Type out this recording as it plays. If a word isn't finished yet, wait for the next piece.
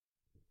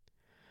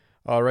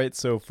All right,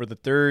 so for the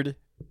third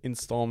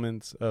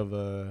installment of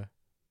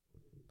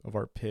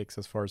our picks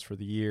as far as for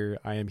the year,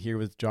 I am here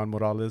with John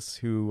Morales,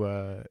 who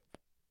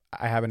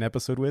I have an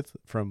episode with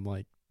from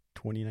like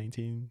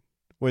 2019.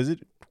 Was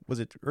it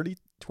early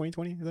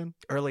 2020 then?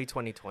 Early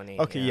 2020.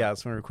 Okay, yeah,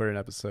 that's when I recorded an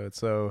episode.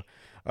 So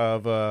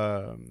of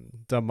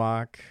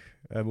Damak,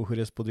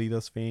 Mujeres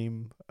Podridas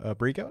fame,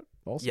 Breakout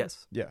also.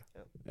 Yes. Yeah.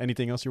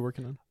 Anything else you're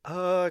working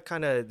on?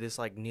 Kind of this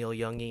like Neil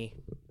Youngy,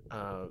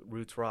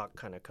 roots rock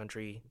kind of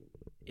country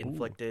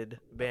inflected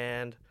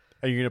band.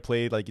 Are you gonna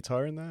play like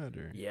guitar in that?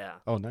 Or? Yeah.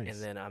 Oh, nice.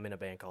 And then I'm in a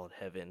band called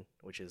Heaven,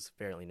 which is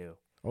fairly new.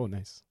 Oh,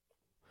 nice.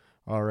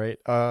 All right.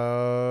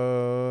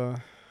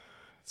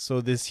 So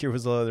this year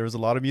there was a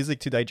lot of music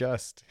to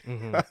digest.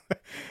 Mm-hmm.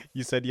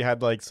 You said you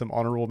had like some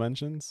honorable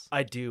mentions.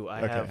 I do.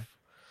 I have.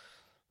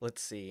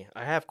 Let's see.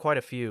 I have quite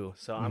a few.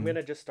 So I'm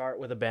gonna just start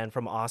with a band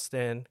from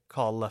Austin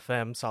called La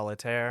Femme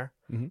Solitaire,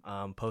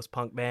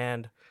 post-punk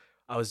band.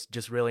 I was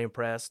just really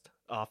impressed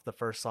off the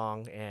first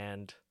song,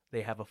 and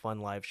they have a fun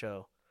live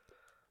show.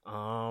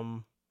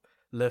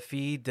 La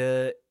Fille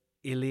de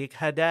Ilik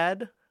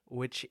Haddad,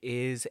 which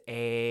is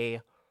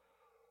I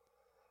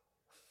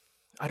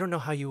don't know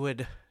how you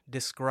would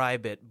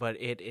describe it,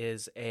 but it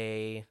is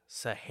a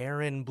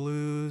Saharan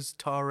blues,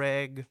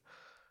 Tuareg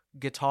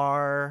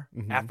guitar,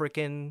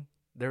 African.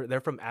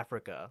 They're from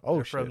Africa. Oh,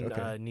 they're shit. from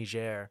Okay.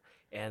 Niger,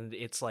 and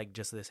it's like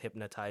just this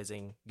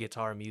hypnotizing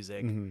guitar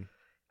music.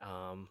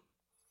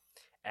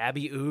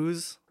 Abby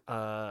Ooze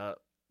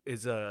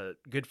is a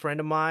good friend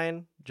of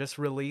mine. Just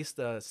released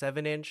a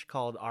 7-inch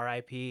called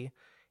R.I.P.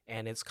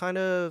 and it's kind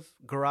of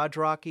garage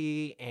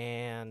rocky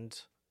and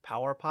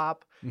power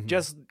pop.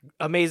 Just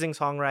amazing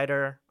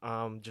songwriter.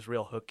 Just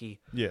real hooky.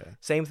 Yeah.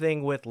 Same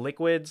thing with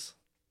Liquids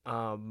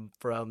from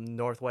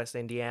Northwest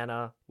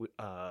Indiana,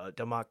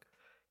 Damak,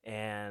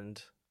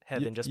 and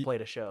Heaven just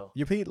played a show.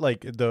 You played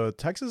like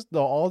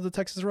all the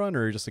Texas run,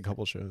 or just a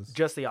couple shows?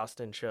 Just the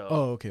Austin show.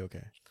 Oh,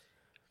 okay.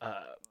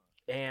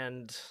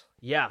 And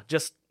yeah,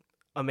 just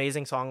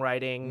amazing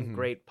songwriting,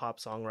 great pop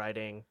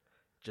songwriting,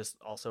 just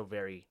also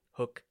very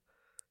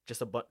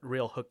just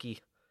real hooky.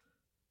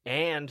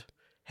 And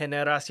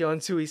Generación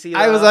Suicida.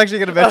 I was actually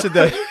going to mention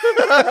that.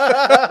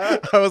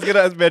 I was going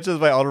to mention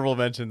my honorable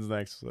mentions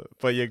next,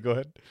 but yeah, go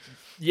ahead.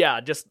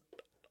 Yeah, just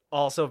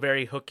also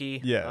very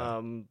hooky.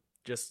 Yeah.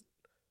 Just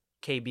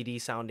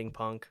KBD sounding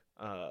punk.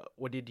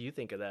 What did you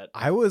think of that?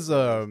 I was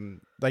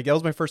like, that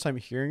was my first time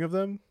hearing of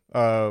them.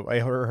 I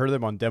heard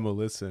them on Demo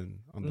Listen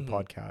on the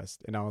podcast,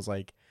 and I was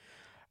like,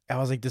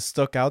 this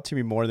stuck out to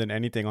me more than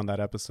anything on that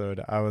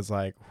episode. I was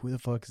like, who the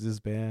fuck is this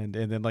band?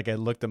 And then like I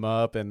looked them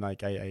up, and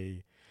like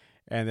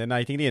and then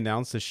I think they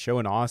announced a show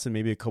in Austin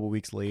maybe a couple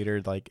weeks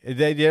later. Like it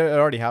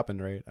already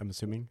happened, right? I'm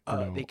assuming.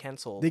 No? They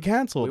canceled. We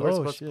were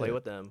supposed to play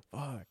with them.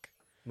 Fuck.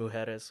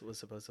 Mujeres was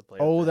supposed to play.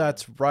 Oh, with them.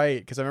 that's right.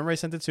 Because I remember I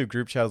sent it to a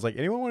group chat. I was like,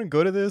 anyone want to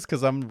go to this?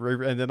 Because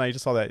and then I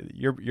just saw that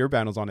your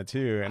band was on it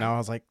too, and I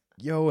was like,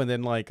 yo. And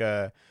then like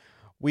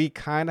we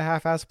kind of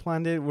half-ass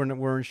planned it. We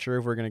weren't sure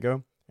if we are gonna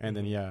go. And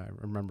then I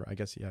remember. I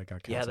guess it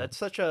got canceled. Yeah, that's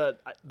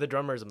the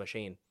drummer is a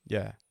machine.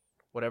 Yeah.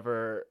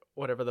 Whatever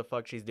the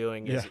fuck she's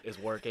doing is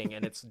working,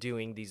 and it's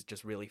doing these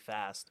just really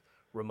fast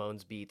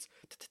Ramones beats.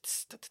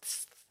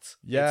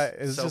 Yeah,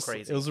 it's so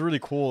crazy. It was really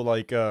cool.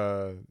 Like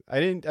I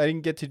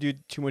didn't get to do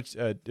too much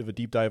of a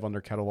deep dive on their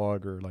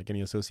catalog or like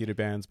any associated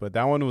bands, but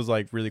that one was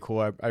like really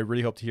cool. I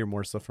really hope to hear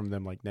more stuff from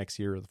them like next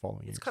year or the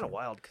following year. It's kind of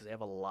wild because they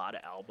have a lot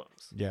of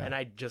albums. Yeah, and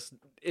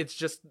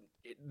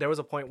there was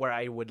a point where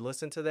I would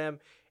listen to them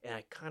and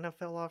I kind of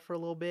fell off for a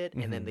little bit,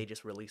 and then they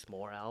just released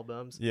more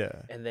albums. Yeah,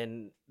 and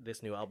then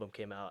this new album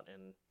came out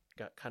and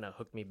got kind of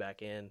hooked me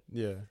back in.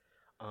 Yeah.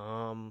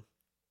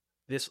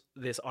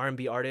 This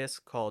R&B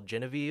artist called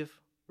Genevieve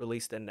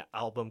released an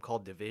album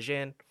called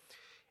Division,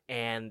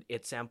 and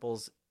it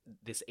samples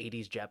this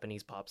 80s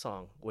Japanese pop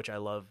song, which I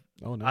love.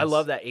 Oh, nice. I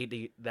love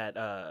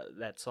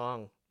that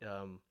song.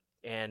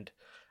 And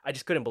I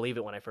just couldn't believe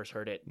it when I first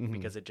heard it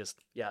because it just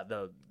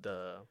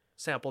the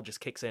sample just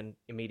kicks in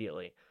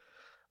immediately.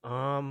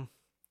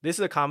 This is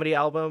a comedy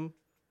album,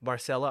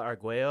 Marcela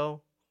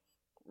Arguello,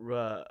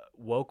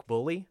 Woke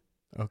Bully.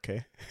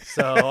 Okay.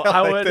 So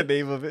I like the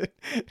name of it.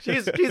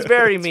 She's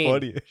very mean.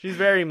 Funny. She's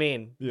very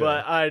mean. Yeah.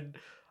 But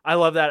I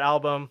love that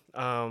album.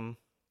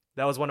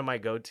 That was one of my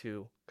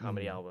go-to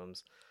comedy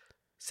albums.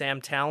 Sam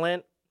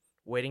Talent,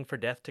 Waiting for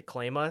Death to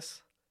Claim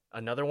Us.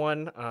 Another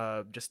one,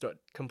 just a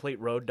complete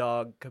road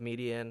dog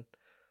comedian.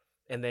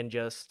 And then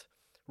just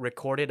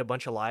recorded a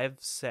bunch of live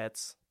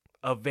sets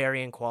of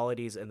varying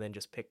qualities and then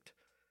just picked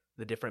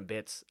the different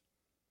bits.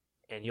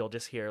 And you'll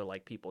just hear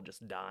like people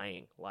just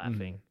dying,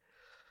 laughing.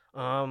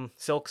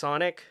 Silk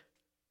Sonic,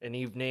 An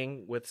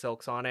Evening with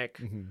Silk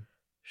Sonic.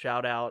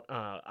 Shout out.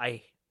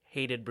 I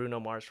hated Bruno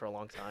Mars for a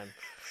long time.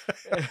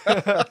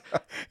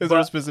 Is there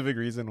a specific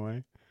reason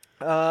why?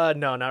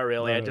 No, not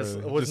really. I just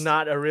was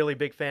not a really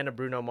big fan of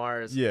Bruno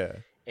Mars. Yeah.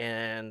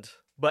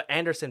 But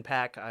Anderson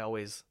 .Paak, I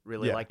always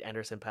really liked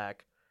Anderson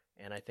 .Paak,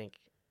 and I think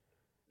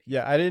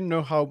Yeah, I didn't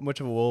know how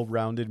much of a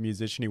well-rounded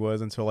musician he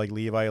was until like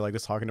Levi like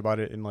was talking about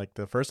it in like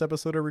the first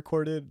episode I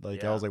recorded.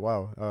 Like I was like,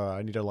 wow,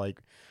 I need to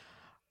like.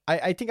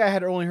 I think I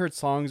had only heard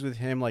songs with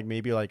him like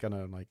maybe like on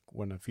a like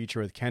when a feature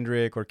with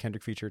Kendrick or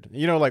Kendrick featured.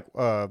 Like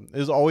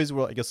there's always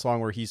like a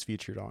song where he's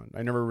featured on.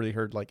 I never really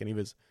heard like any of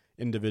his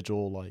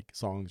individual like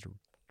songs or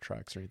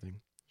tracks or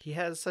anything. He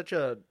has such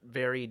a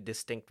very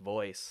distinct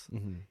voice,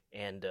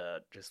 and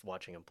just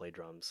watching him play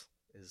drums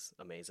is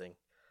amazing.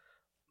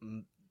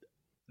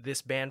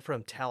 This band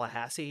from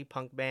Tallahassee,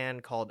 punk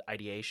band called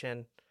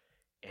Ideation,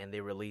 and they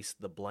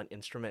released the Blunt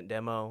Instrument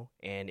demo.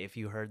 And if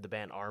you heard the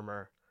band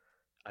Armor,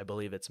 I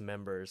believe it's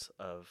members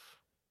of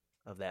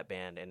that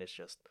band, and it's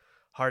just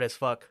hard as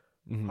fuck,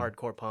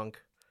 hardcore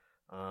punk,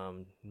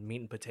 meat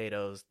and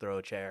potatoes, throw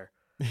a chair.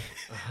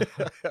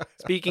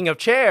 Speaking of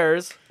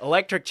chairs,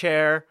 Electric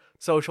Chair,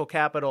 Social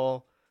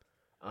Capital.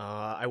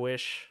 I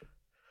wish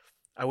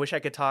I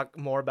could talk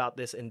more about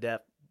this in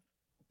depth,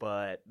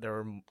 but there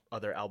were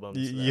other albums.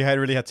 You had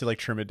really had to like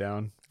trim it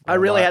down. I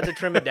really had to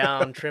trim it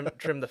down,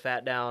 trim the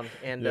fat down,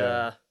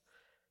 and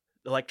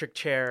Electric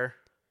Chair.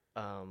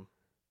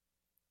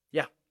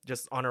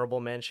 Just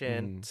honorable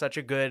mention. Such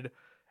a good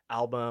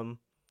album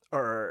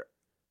or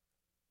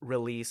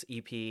release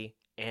EP,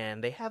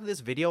 and they have this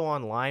video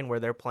online where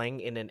they're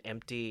playing in an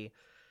empty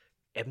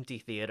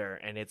theater,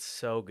 and it's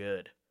so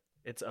good.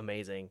 It's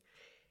amazing.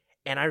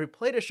 And I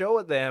played a show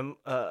with them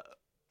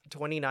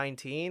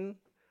 2019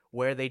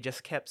 where they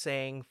just kept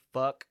saying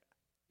fuck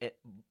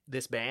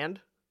this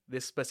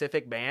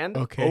specific band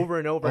over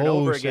and over and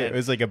over again. It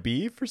was like a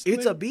beef or something?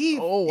 It's a beef.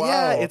 Oh wow.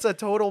 Yeah, it's a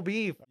total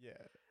beef. Yeah.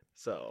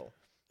 So,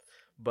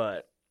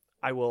 but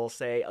I will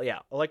say,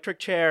 Electric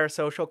Chair,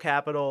 Social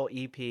Capital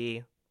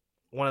EP,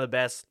 one of the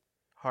best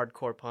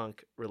hardcore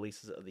punk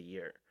releases of the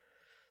year.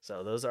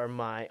 So those are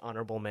my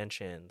honorable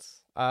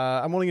mentions.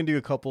 I'm only gonna do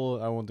a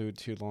couple. I won't do it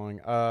too long.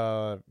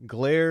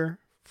 Glare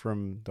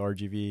from the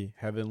RGV,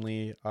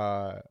 Heavenly.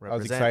 I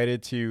was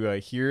excited to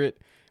hear it.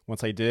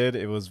 Once I did,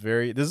 it was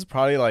this is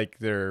probably like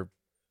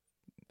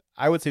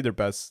I would say their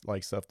best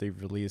like stuff they've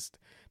released.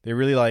 They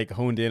really like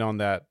honed in on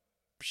that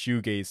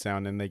shoegaze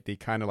sound, and like they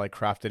kind of like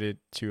crafted it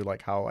to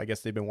like how I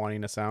guess they've been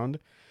wanting to sound.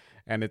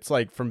 And it's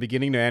like from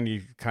beginning to end,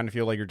 you kind of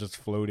feel like you're just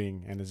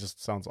floating, and it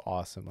just sounds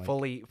awesome. Like,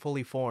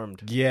 fully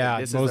formed. Yeah,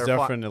 this most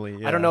definitely.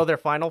 Yeah. I don't know their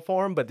final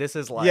form, but this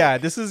is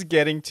like this is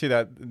getting to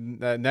that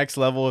next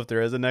level, if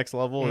there is a next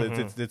level.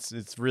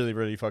 It's really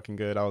really fucking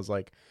good. I was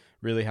like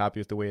really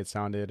happy with the way it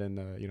sounded,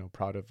 and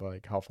proud of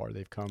like how far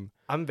they've come.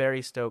 I'm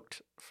very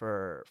stoked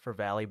for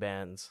Valley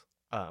bands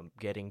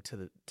getting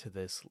to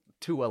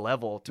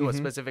a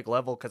specific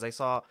level,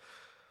 because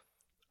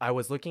I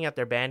was looking at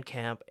their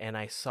Bandcamp and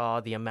I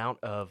saw the amount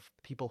of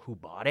people who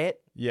bought it.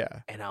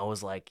 Yeah. And I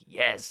was like,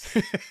 yes,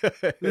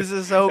 this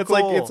is so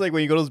cool. It's like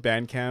when you go to those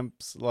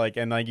Bandcamps, like,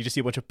 and like you just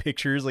see a bunch of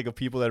pictures like of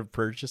people that have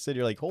purchased it.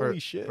 You're like, holy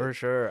shit. For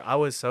sure. I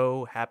was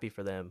so happy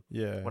for them.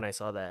 Yeah. When I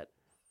saw that.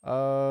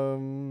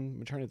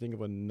 I'm trying to think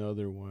of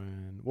another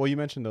one. Well, you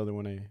mentioned the other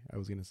one I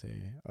was going to say.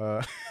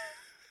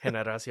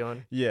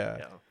 Generacion.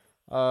 Yeah.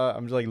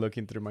 I'm just like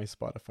looking through my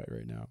Spotify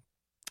right now.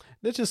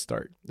 Let's just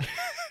start.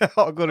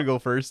 I'll go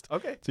first.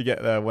 Okay. To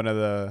get one of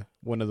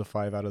the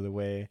five out of the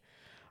way.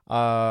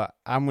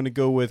 I'm gonna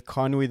go with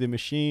Conway the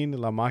Machine,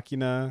 La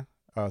Máquina,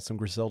 some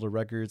Griselda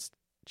Records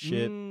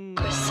shit.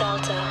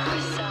 Griselda.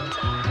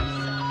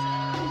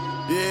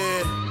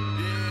 Yeah.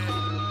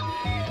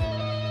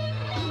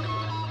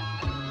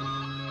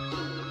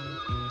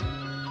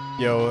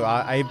 Yo,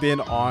 I've been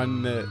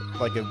on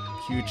like a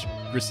huge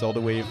Griselda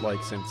wave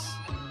like since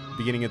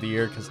beginning of the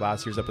year, because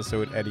last year's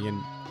episode Eddie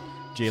and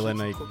Jalen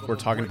like were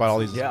talking about all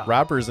these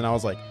rappers, and I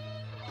was like,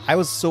 I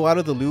was so out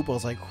of the loop. I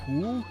was like,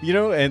 who?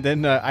 And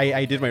then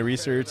I did my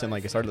research and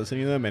like I started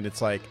listening to them, and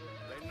it's like,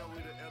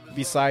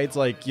 besides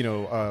like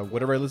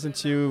whatever I listen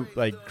to,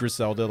 like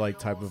Griselda like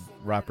type of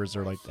rappers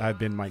are like have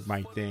been my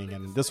thing.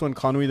 And this one,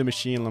 Conway the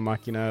Machine, La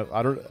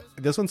Máquina,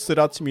 this one stood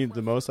out to me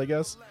the most, I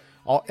guess.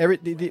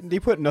 They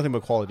put nothing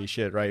but quality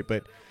shit, right?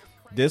 But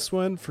this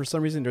one, for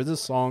some reason, there's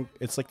this song,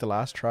 it's like the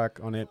last track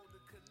on it.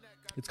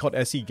 It's called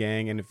SE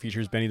Gang, and it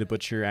features Benny the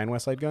Butcher and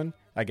West Side Gun.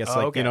 I guess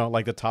like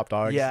the top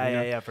dogs.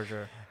 Yeah, for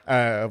sure.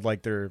 Of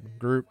like their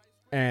group,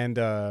 and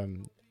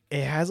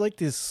it has like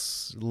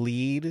this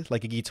lead,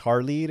 like a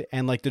guitar lead,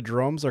 and like the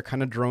drums are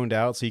kind of droned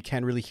out, so you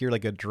can't really hear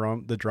like the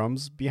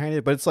drums behind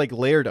it, but it's like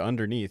layered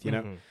underneath,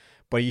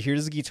 But you hear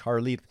this guitar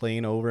lead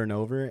playing over and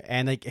over,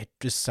 and like it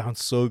just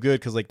sounds so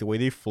good, because like the way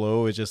they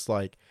flow is just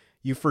like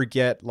you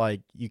forget,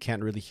 like you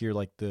can't really hear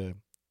like the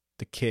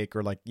kick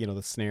or like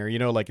the snare,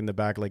 like in the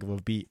back like of a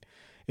beat.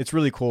 It's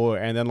really cool.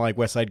 And then like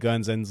West Side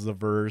Guns ends the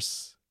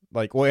verse,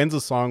 ends the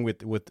song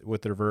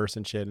with their verse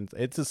and shit. And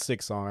it's a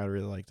sick song. I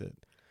really liked it.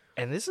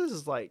 And this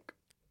is like,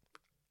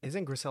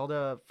 isn't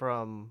Griselda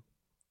from?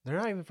 They're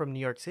not even from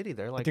New York City.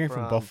 They're like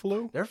from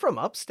Buffalo. They're from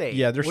upstate.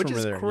 Yeah, they're which from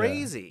is there.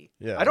 Crazy.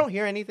 Yeah. I don't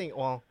hear anything.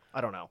 Well,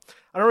 I don't know.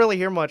 I don't really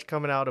hear much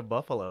coming out of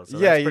Buffalo. So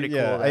that's pretty cool.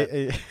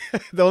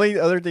 The only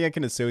other thing I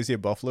can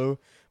associate Buffalo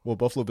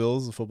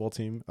Bills, the football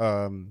team.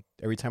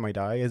 Every Time I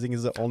Die, I think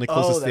is the only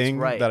closest thing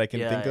that I can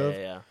think of.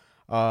 Yeah.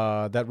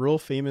 That real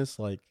famous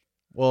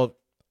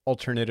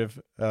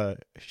alternative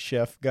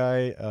chef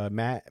guy,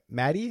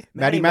 Matty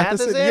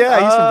Matheson. Yeah,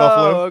 he's from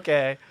Buffalo.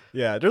 Okay.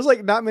 Yeah, there's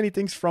like not many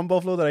things from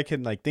Buffalo that I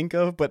can like think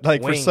of, but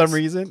like Wings. for some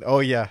reason, oh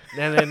yeah,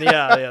 And then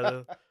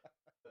yeah.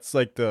 it's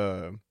like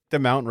the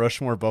Mount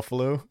Rushmore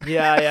Buffalo.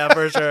 Yeah,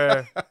 for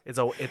sure. It's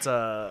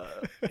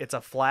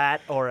a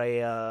flat or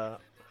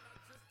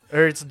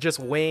it's just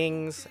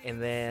wings,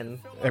 and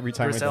then Every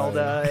time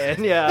Griselda,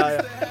 and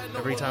yeah,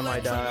 every time I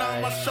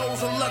die. My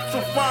show's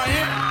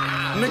electrifying.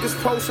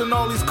 Niggas posting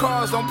all these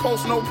cars, don't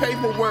post no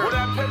paperwork.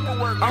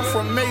 I'm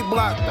from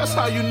Mayblock, that's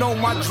how you know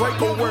my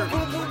Draco work.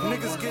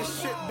 Niggas get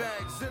shit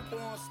bags, zip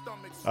on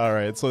stomachs. All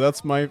right, so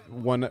that's my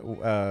one.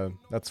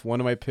 That's one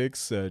of my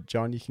picks.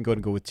 John, you can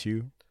go with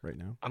 2 right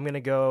now. I'm gonna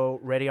go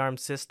Ready Arm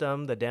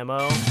System, the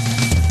demo.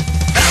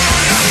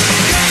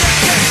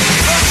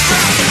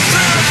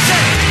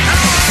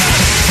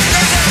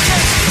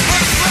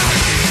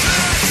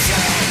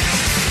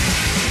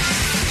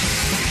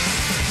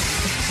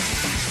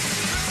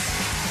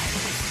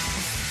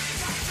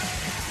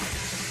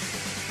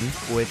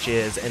 Which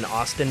is an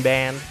Austin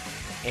band,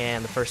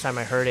 and the first time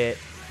I heard it,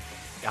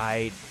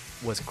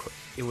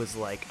 it was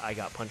like I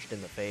got punched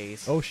in the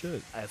face. Oh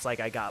shit! It's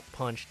like I got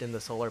punched in the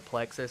solar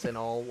plexus, and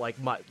all like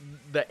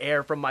the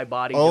air from my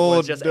body Oh,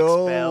 was just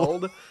no.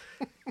 expelled,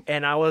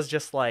 and I was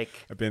just like,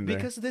 I've been there.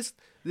 because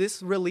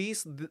this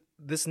release,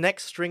 this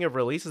next string of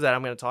releases that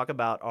I'm going to talk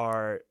about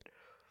are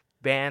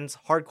bands,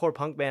 hardcore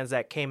punk bands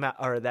that came out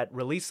or that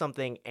released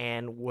something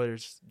and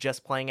was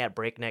just playing at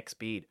breakneck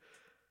speed.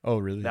 Oh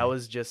really? That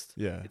was just,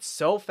 Yeah. It's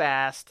so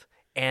fast,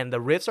 and the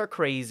riffs are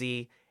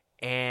crazy,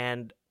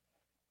 and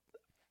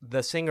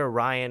the singer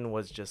Ryan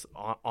was just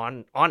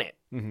on it.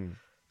 Mm-hmm.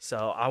 So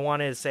I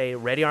wanted to say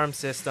Ready Arm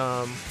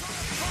System.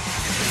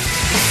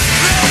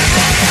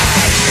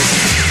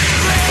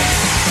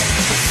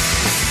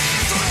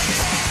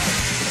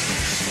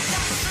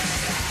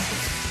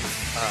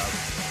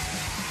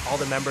 All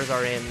the members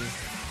are in,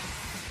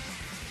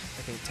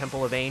 I think,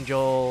 Temple of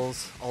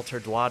Angels, Alter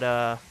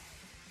Dwada,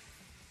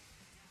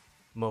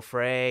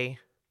 Mofre.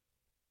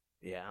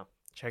 Yeah,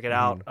 check it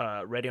out.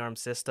 Ready Arm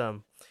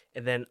System.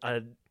 And then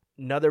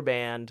another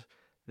band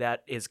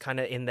that is kind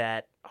of in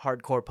that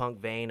hardcore punk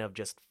vein of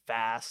just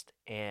fast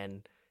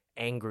and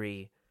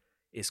angry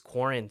is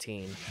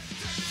Quarantine.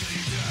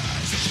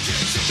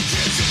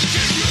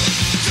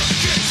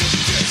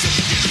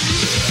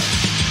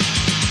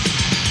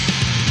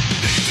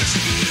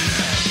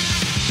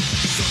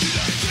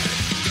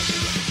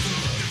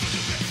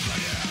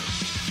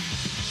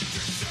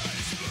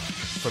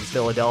 From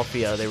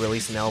Philadelphia, they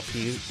released an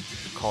LP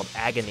called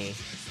Agony,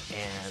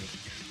 and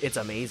it's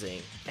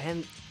amazing.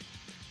 And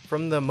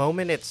from the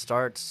moment it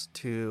starts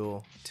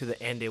to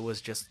the end, it was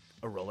just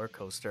a roller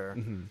coaster.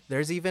 Mm-hmm.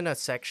 There's even a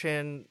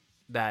section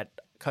that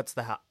cuts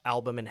the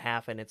album in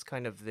half, and it's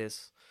kind of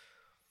this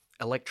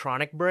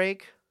electronic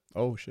break,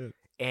 Oh shit!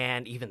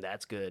 and even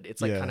that's good.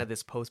 It's like Yeah. kind of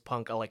this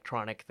post-punk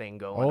electronic thing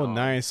going Oh on.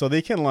 nice. So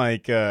they can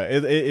like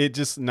it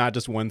just not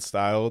just one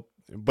style,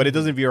 but it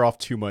doesn't veer off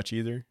too much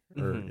either.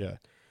 Or Mhm. yeah,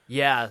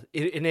 Yeah,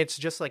 and it's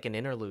just like an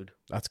interlude.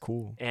 that's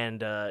cool.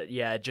 And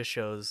it just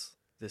shows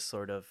this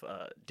sort of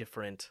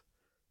different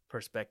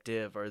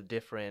perspective, or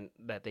different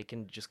that they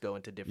can just go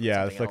into different. Yeah,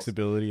 the something else.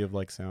 flexibility of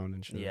like sound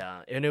and shit.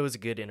 Yeah, and it was a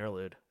good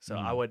interlude. So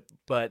Mhm.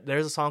 but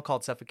there's a song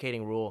called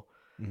 "Suffocating Rule,"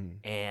 Mhm.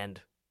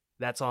 and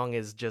that song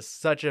is just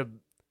such a.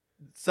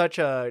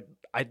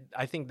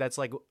 I think that's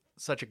like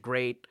such a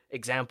great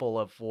example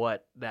of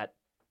what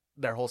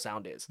their whole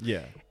sound is.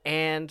 Yeah.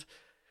 And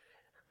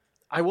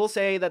I will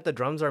say that the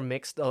drums are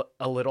mixed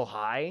a little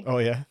high. Oh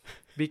yeah.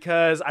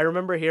 Because I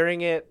remember hearing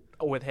it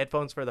with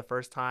headphones for the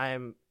first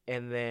time,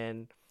 and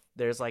then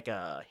there's like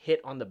a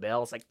hit on the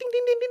bell. It's like ding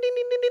ding ding ding ding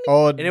ding ding,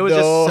 Oh and it was no.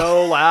 just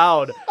so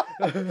loud.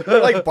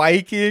 They're like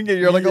biking, and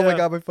you're like, oh my Yeah.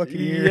 god, my fucking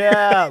ear.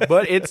 Yeah,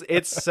 but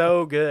it's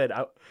so good.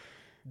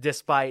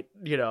 Despite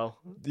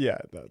Yeah.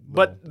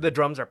 but the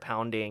drums are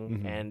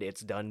pounding, Mhm. and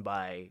it's done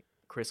by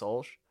Chris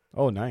Olsch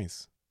Oh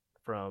nice.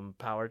 from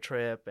Power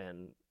Trip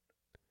and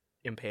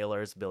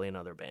Impalers, billion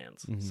other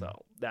bands. Mhm.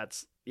 So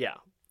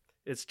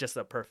it's just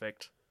a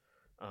perfect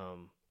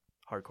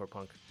hardcore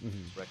punk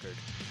Mhm. record.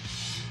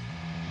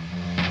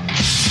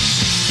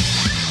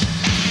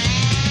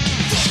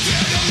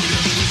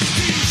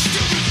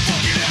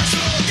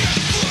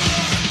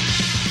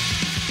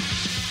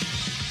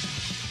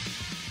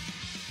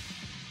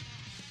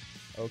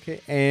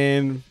 Okay,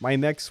 and my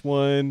next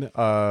one,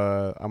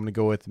 I'm gonna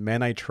go with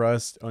 "Man I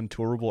Trust"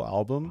 Untourable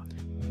album.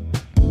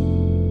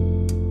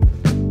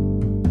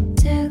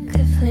 Took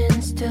a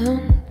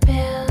Flintstone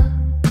bell,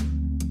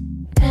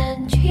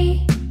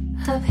 pantry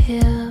of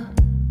hill,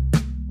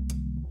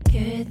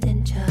 girth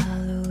and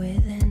shallow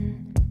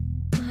within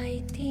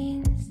my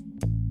teens,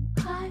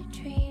 I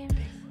dreamed.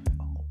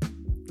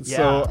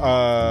 So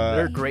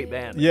They're a great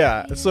band.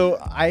 yeah, so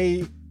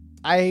I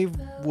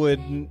would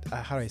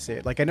how do I say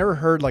it? Like I never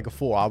heard like a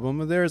full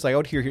album of theirs. Like I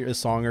would hear a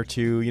song or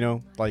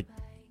two, like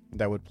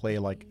that would play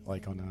like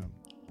on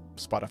a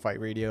Spotify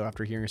radio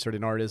after hearing a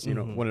certain artist. One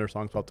of their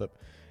songs popped up,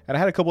 And I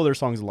had a couple of their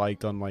songs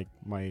liked on like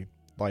my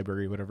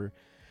library, whatever.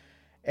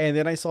 And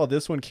then I saw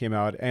this one came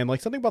out, and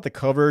like something about the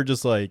cover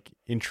just like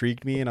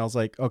intrigued me, and I was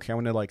like, okay, I'm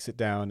gonna like sit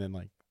down and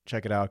like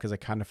check it out because I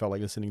kind of felt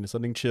like listening to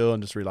something chill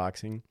and just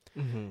relaxing.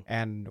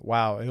 And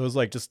wow, it was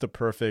like just the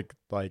perfect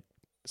like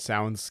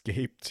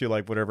soundscape to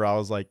like whatever I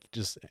was like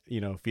just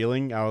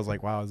feeling. I was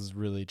like, wow, this is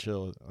really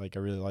chill. Like I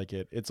really like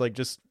it. It's like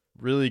just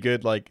really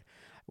good. Like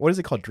what is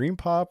it called? Dream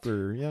pop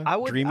or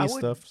dreamy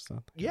stuff.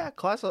 So. Yeah,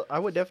 I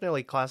would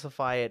definitely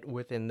classify it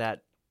within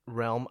that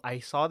realm. I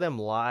saw them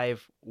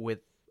live with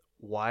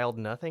Wild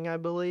Nothing, I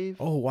believe.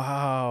 Oh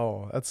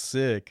wow, that's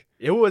sick.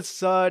 It was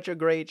such a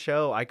great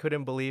show. I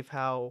couldn't believe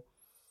how.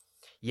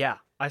 Yeah,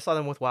 I saw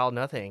them with Wild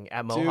Nothing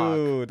at Mohawk.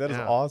 Dude, that is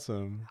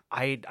awesome.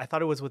 I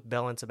thought it was with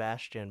Bell and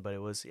Sebastian, but it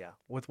was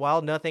with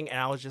Wild Nothing, and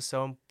I was just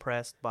so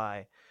impressed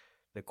by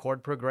the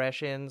chord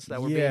progressions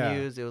that were being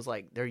used. It was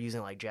like they're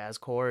using like jazz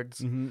chords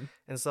and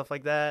stuff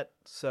like that.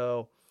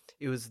 So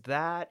it was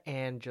that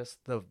and just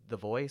the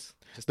voice,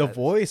 just the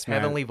voice, man.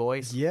 Heavenly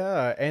voice.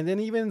 Yeah, and then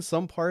even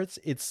some parts,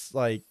 it's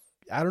like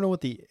I don't know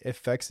what the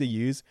effects they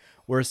use,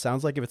 where it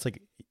sounds like if it's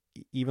like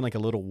even like a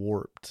little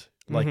warped.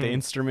 Like the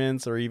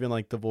instruments or even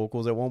like the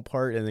vocals at one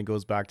part, and then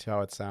goes back to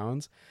how it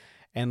sounds.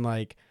 And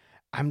like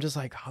I'm just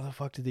like, how the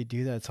fuck did they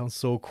do that? It sounds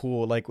so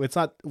cool. Like it's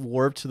not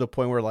warped to the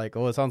point where like,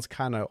 oh, it sounds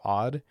kind of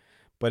odd,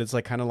 but it's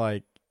like kind of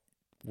like,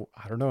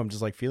 I don't know, I'm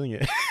just like feeling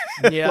it.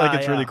 Yeah, like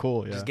it's really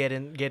cool. Yeah, just get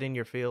in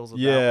your feels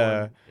with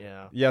that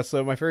one. Yeah.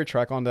 So my favorite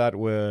track on that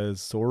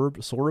was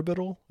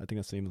Sorbital. I think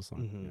that's the name of the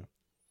song.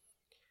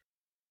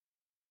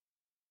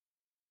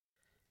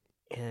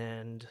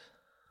 And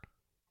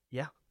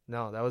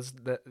no, that was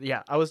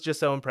I was just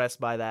so impressed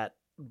by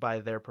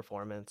their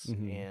performance,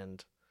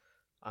 and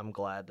I'm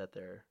glad that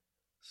they're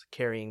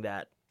carrying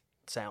that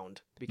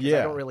sound because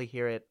I don't really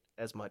hear it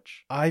as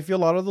much. I feel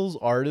a lot of those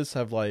artists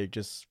have like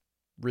just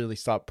really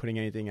stopped putting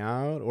anything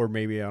out, or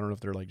maybe I don't know if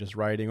they're like just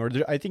writing, or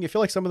I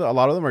feel like a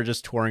lot of them are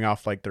just touring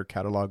off like their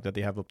catalog that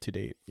they have up to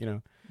date.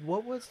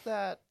 What was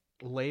that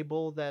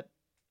label that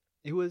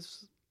it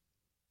was?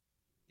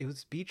 It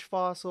was Beach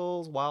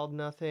Fossils, Wild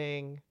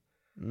Nothing,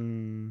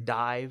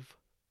 Dive.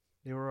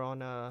 They were on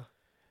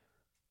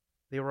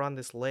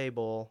this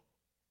label.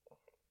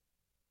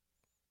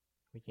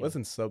 It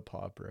wasn't Sub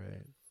Pop,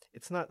 right?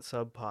 It's not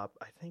Sub Pop.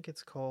 I think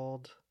it's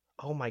called.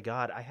 Oh my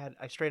god!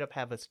 I straight up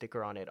have a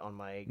sticker on it on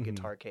my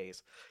guitar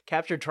case.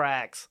 Captured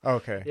Tracks.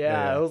 Okay.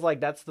 Yeah, it was like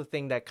that's the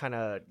thing that kind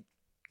of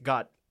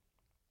got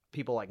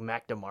people like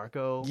Mac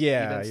DeMarco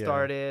even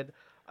started.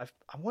 I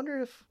wonder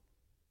if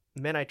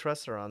Men I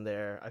Trust are on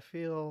there. I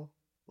feel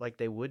like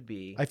they would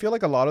be. I feel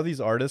like a lot of these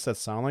artists that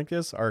sound like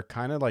this are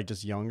kind of like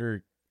just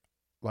younger,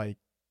 like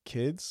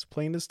kids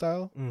playing this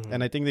style,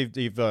 and I think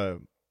they've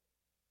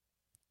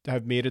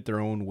have made it their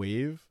own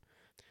wave.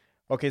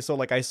 Okay, so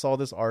like I saw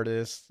this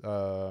artist,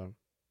 Boy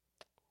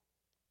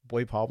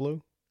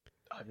Pablo.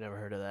 I've never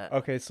heard of that.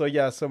 Okay,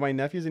 so my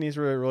nephews and niece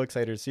were real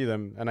excited to see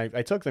them, and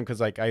I took them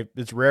because like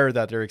it's rare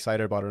that they're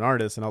excited about an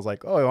artist, and I was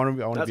like, oh, I want to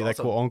be awesome. That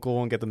cool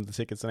uncle and get them the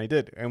tickets, and I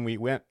did, and we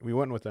went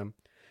with them.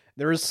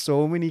 There were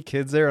so many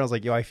kids there. I was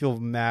like, yo, I feel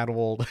mad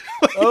old.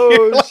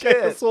 Oh shit,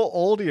 I feel so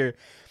old here.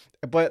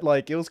 But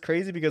like it was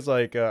crazy because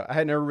like I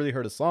had never really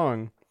heard a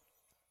song.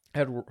 I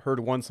had heard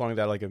one song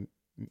that like a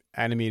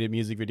animated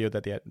music video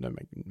that they had,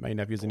 my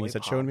nephews and niece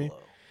had shown me,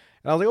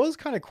 and I was like, oh, this is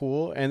kind of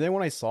cool. And then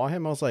when I saw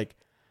him, I was like,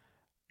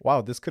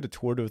 wow, this could have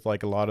toured with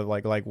like a lot of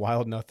like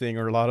Wild Nothing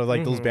or a lot of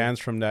like those bands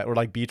from that, or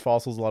like Beach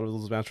Fossils, a lot of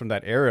those bands from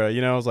that era.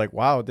 I was like,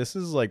 wow, this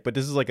is like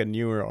a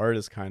newer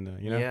artist kind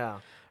of. Yeah.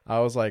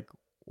 I was like,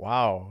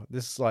 wow,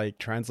 this like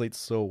translates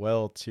so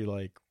well to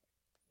like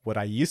what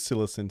I used to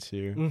listen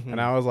to. And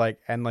I was like,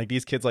 and like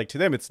these kids, like to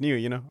them it's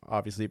new,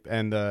 obviously.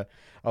 And I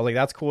was like,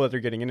 that's cool that they're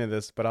getting into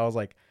this. But I was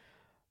like,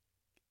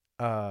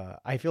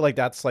 I feel like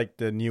that's like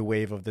the new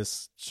wave of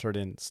this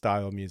certain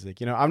style of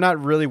music. I'm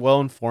not really well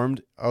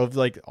informed of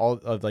like all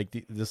of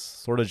like this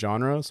sort of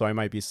genre, so I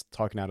might be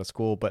talking out of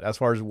school. But as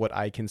far as what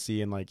I can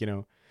see and like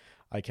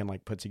I can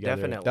like put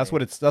together. Definitely.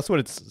 That's what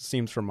it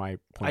seems from my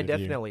point of view. I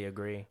definitely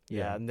agree.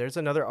 Yeah. And there's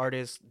another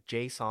artist,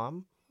 Jay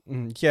Som.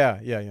 Yeah.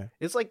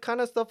 It's like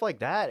kind of stuff like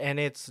that, and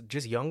it's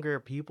just younger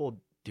people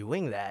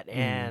doing that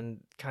and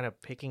kind of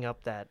picking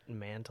up that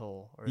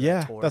mantle or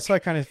that torch. That's what I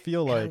kind of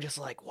feel like. I'm just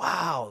like,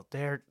 wow,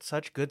 they're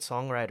such good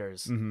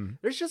songwriters.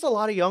 There's just a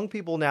lot of young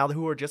people now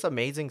who are just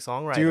amazing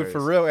songwriters. Dude, for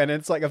real. And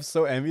it's like I'm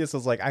so envious. I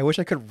was like, I wish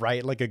I could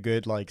write like a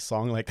good like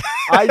song like that.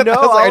 I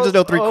know. I just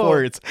know 3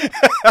 chords.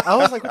 I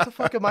was like, what the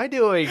fuck am I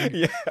doing?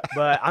 Yeah.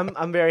 But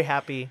I'm very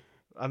happy.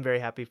 I'm very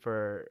happy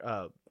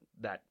for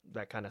that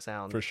kind of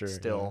sound. For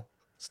sure.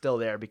 Still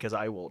there, because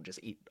I will just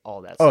eat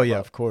all that stuff. Oh yeah,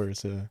 of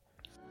course. Yeah.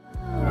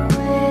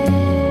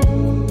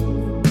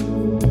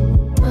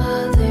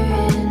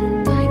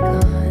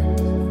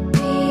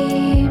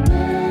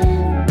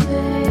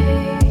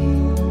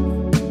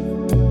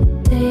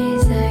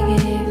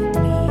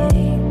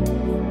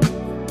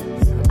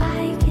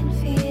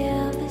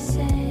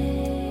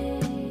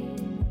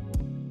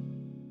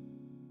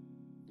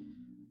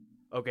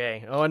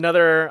 Okay. Oh,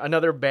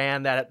 another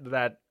band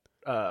that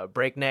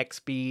breakneck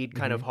speed,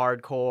 kind of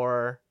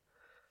hardcore.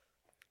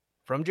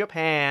 From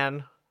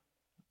Japan,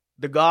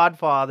 the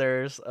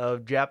godfathers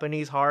of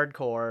Japanese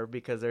hardcore,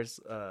 because there's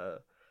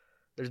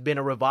been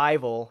a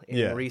revival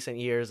in recent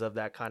years of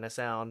that kind of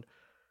sound.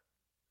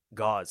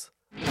 Gauze.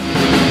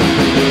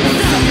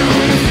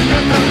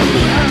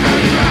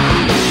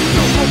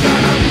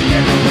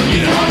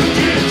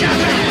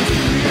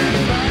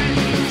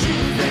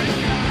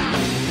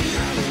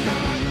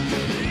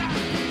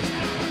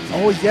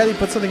 Oh yeah, they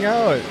put something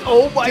out.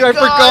 Oh my Dude,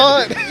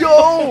 god! I forgot.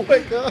 Yo, Oh my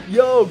god.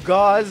 Yo,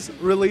 Gauze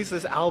released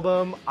this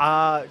album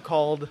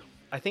called,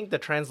 I think the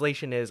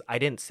translation is "I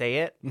Didn't Say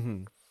It."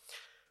 Mm-hmm.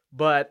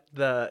 But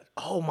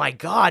oh my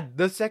god,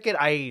 the second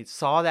I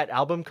saw that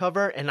album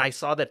cover and I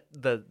saw that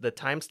the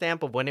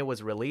timestamp of when it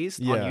was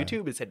released on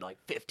YouTube, it said like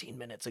 15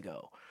 minutes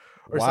ago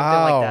or something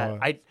like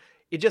that.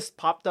 It just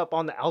popped up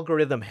on the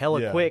algorithm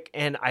hella quick,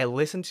 and I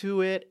listened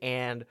to it,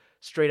 and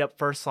straight up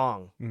first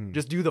song,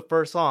 just do the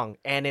first song,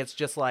 and it's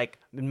just like,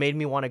 it made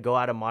me want to go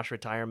out of mosh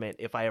retirement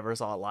if I ever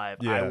saw it live.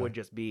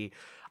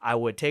 I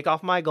would take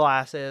off my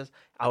glasses,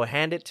 I would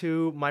hand it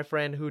to my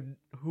friend who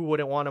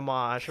wouldn't want to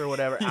mosh or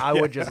whatever. I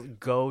would just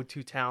go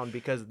to town,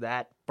 because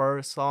that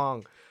first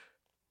song,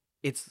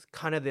 it's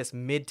kind of this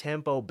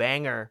mid-tempo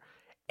banger,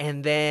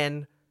 and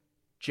then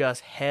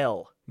just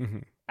hell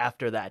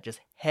after that, just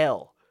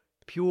hell,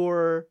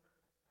 pure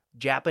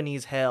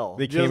Japanese hell.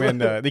 They came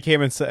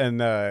in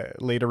and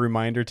laid a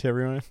reminder to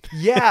everyone.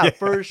 Yeah,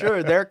 for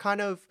sure. They're kind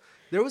of,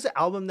 there was an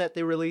album that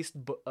they released,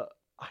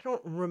 I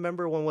don't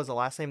remember when was the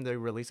last time they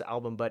released an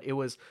album, but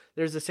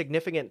there's a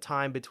significant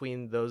time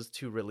between those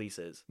two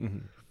releases.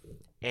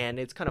 And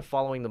it's kind of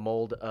following the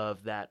mold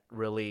of that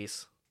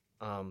release.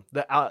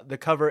 The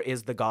cover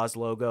is the Gauze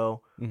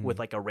logo with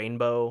like a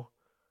rainbow.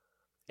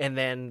 And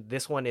then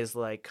this one is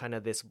like kind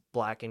of this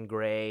black and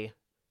gray,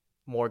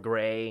 more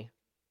gray,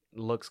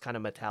 looks kind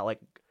of metallic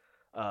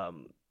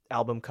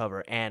album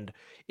cover. And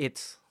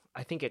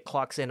I think it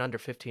clocks in under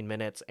 15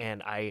 minutes.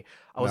 And I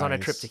was on a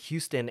trip to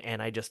Houston,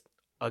 and I just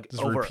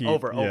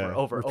over.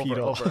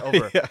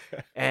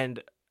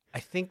 And I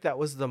think that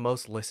was the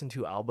most listened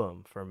to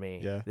album for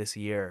me this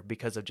year,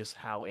 because of just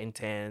how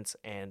intense,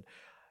 and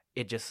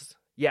it just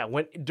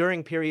when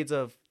during periods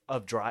of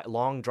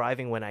long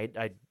driving, when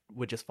I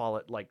would just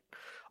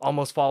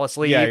almost fall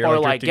asleep, or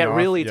like get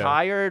really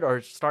tired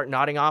or start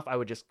nodding off, I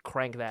would just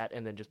crank that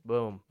and then just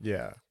boom,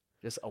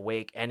 just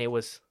awake. And it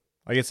was,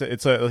 I guess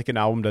it's like an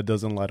album that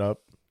doesn't let up.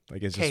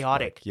 Like, it's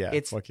chaotic.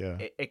 Just, it's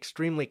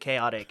extremely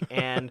chaotic.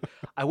 And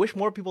I wish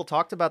more people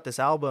talked about this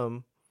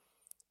album,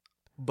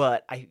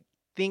 but I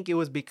think it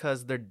was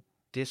because their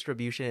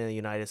distribution in the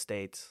United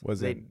States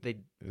was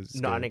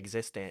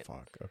non-existent.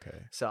 Fuck. Okay.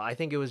 So I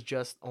think it was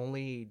just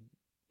only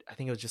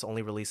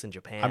released in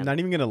Japan. I'm not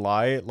even gonna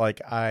lie. Like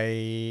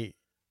I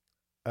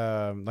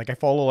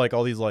follow like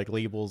all these like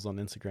labels on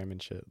Instagram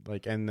and shit.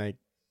 Like, and like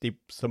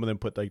some of them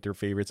put like their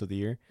favorites of the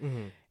year.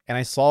 And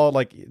I saw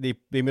like they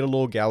made a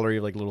little gallery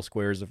of like little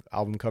squares of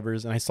album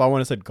covers, and I saw one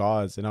that said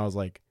Gauze, and I was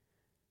like,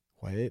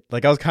 what?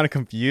 Like, I was kind of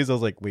confused. I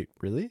was like, wait,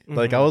 really?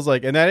 Like, I was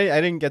like, and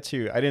I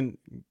didn't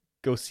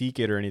go seek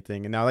it or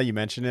anything. And now that you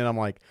mention it, I'm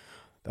like,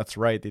 that's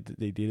right.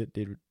 They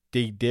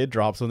did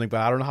drop something,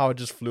 but I don't know how it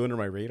just flew under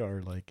my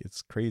radar. Like,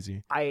 it's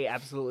crazy. I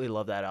absolutely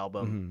love that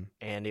album,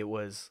 and it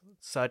was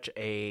such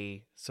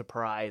a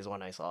surprise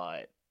when I saw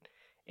it.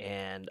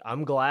 And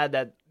I'm glad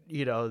that,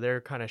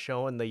 they're kind of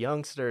showing the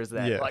youngsters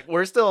that like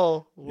we're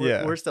still here.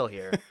 I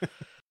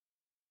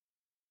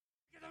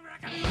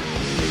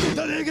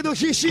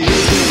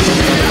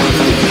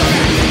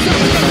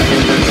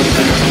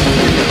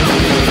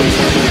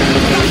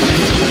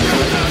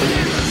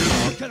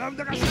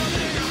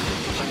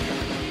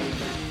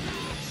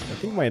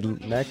think my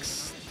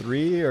next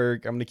three I'm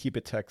gonna keep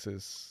it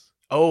Texas.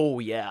 Oh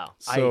yeah,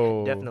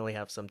 So, I definitely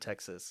have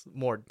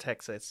more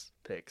Texas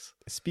picks.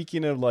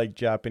 Speaking of like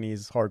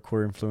Japanese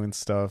hardcore influence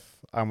stuff,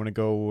 I'm gonna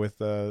go with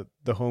the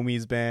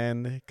Homies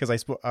band, because I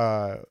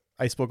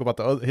spoke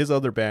about his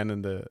other band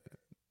in the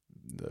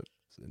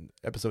in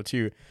episode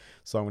 2,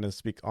 so I'm gonna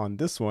speak on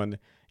this one.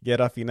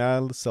 Guerra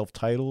Final,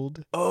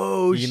 self-titled.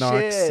 Oh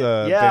Enoch's shit!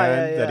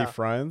 band that he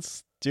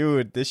fronts.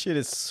 Dude, this shit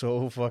is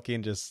so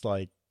fucking just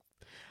like.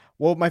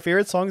 Well, my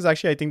favorite song is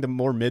actually, I think, the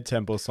more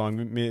mid-tempo song,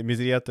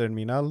 Miseria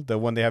Terminal, the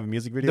one they have a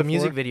music video for. The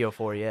music video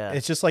for, yeah.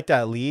 It's just like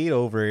that lead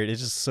over it.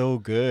 It's just so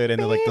good.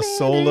 And then like the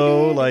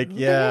solo, like,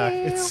 yeah,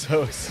 it's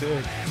so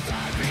sick.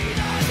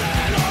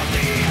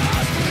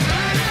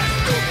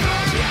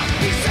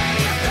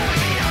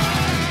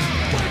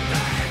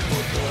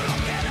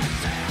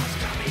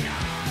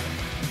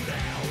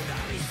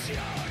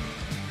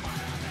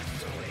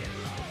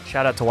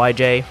 Shout out to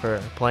YJ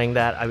for playing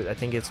that. I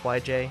think it's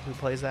YJ who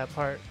plays that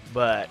part.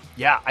 But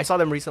yeah, I saw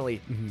them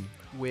recently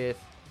with.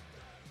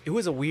 It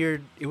was a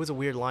weird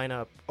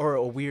lineup, or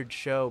a weird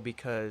show,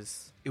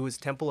 because it was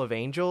Temple of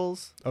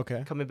Angels.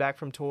 Okay. Coming back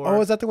from tour. Oh,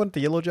 is that the one with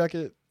the yellow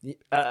jacket?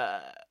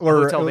 Or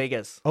Or Hotel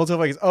Vegas. Hotel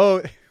Vegas.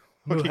 Oh.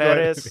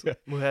 Mujeres,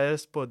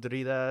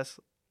 Podridas.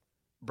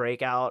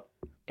 Breakout,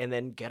 and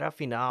then Guerra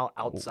Final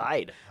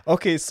outside.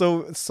 Okay,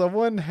 so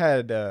someone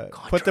had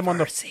put them on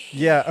the. Controversy.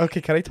 Yeah.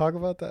 Okay, can I talk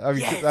about that? I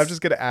mean, Yes. I'm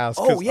just gonna ask.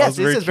 Oh 'cause I yes, was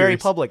this is very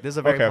curious. public. This is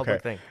a very Okay, public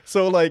okay. thing.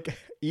 So like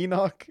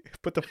Enoch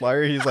put the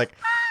flyer. He was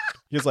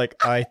like,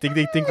 I think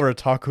they think we're a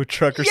taco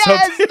truck or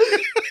something.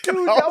 Dude,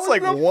 I was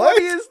like,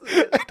 what?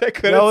 I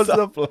couldn't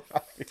stop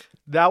laughing.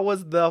 That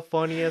was the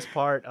funniest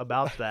part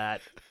about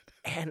that.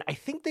 And I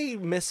think they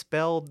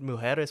misspelled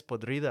Mujeres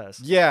Podridas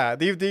Yeah,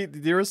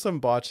 there were some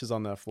botches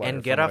on that flyer. and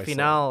from Guerra what I saw.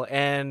 Final.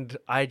 And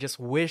I just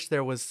wish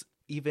there was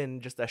even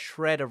just a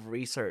shred of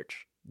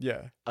research.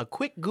 Yeah, A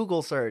quick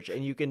Google search,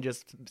 and you can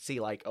just see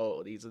like,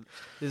 oh, this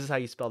is how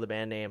you spell the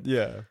band name.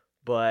 yeah.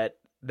 But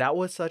that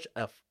was such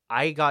a.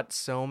 I got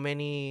so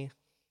many.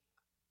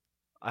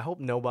 I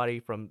hope nobody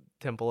from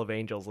Temple of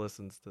Angels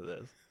listens to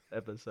this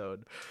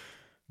episode,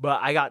 but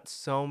I got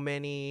so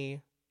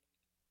many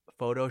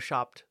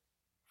photoshopped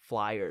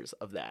flyers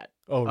of that.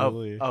 Oh,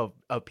 really? Of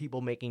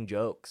people making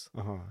jokes.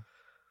 Uh-huh.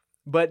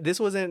 But this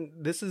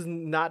is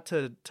not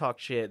to talk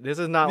shit. This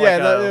is not Yeah,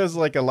 like it was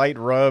like a light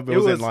rub. It it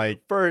wasn't was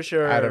like for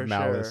sure out of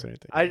malice or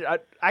anything. I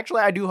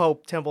actually I do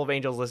hope Temple of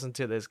Angels listen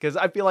to this, because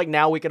I feel like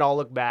now we can all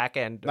look back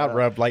and not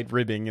rub, light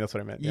ribbing. That's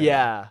what I meant.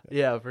 Yeah,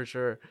 for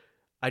sure.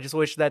 I just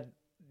wish that,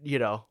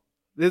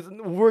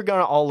 we're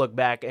gonna all look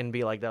back and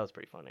be like, that was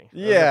pretty funny. That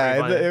was Yeah,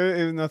 pretty funny.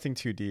 it was nothing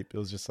too deep. It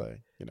was just like,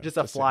 Just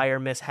a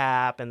flyer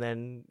mishap, and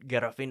then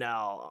get a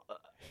finale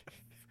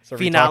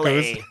serving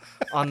finale tacos.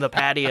 on the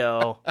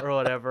patio or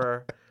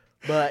whatever.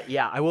 But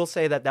yeah, I will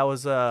say that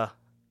was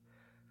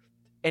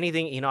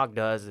anything Enoch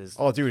does is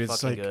Oh, dude,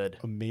 it's fucking like good.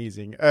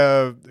 amazing.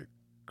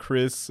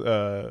 Chris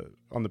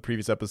on the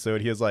previous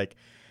episode, he's like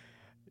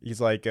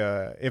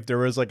if there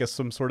was like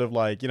some sort of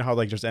like, how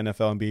like there's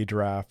NFL NBA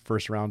draft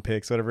first round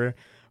picks, whatever,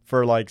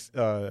 for like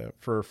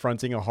for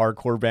fronting a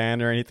hardcore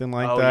band or anything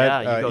like Oh,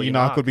 that, yeah, you go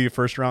Enoch Enoch. would be a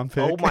first round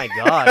pick. Oh my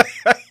god.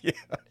 Yeah.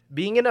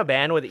 Being in a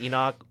band with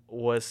Enoch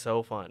was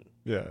so fun.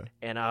 Yeah.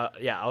 And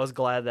I was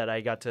glad that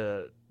I got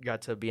to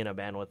be in a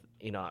band with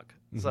Enoch.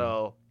 Mm-hmm.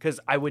 So, because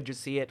I would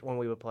just see it when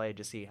we would play,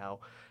 just see how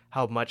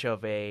much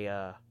of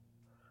an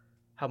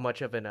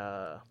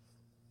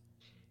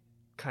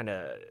kind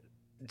of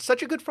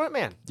such a good front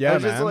man. Yeah,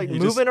 Just man. like He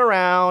moving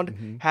around,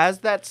 Mhm. has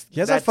that. He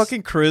has that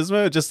fucking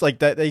charisma, just like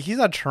that. He's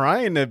not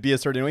trying to be a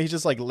certain way. He's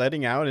just like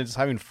letting out and just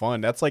having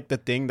fun. That's like the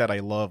thing that I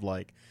love.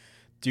 Like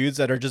dudes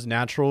that are just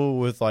natural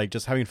with like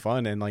just having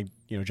fun and like,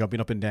 jumping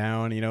up and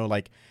down,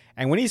 like,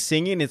 and when he's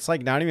singing, it's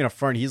like not even a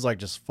front. He's like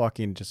just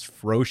fucking just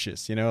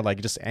ferocious,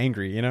 like just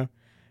angry,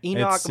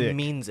 Enoch sick.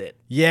 means it.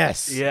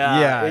 Yes. Yeah.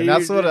 Yeah. And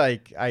that's what I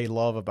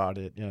love about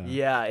it. Yeah.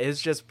 Yeah,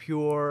 it's just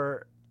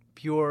pure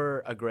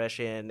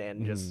aggression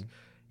and just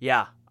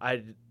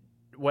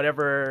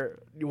whatever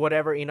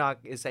Enoch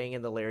is saying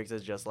in the lyrics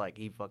is just like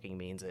he fucking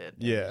means it.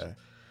 Yeah.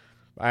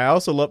 I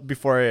also love,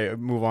 before I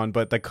move on,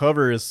 but the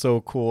cover is so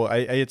cool.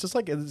 It's just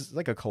like, it's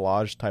like a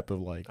collage type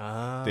of like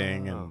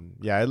thing, and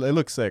yeah, it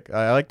looks sick.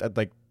 I like that.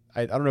 Like,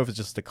 I don't know if it's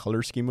just the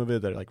color scheme of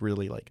it that like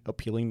really like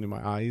appealing to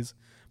my eyes,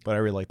 but I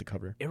really like the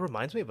cover. It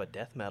reminds me of a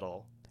death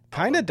metal.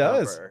 Kind of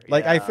does. cover.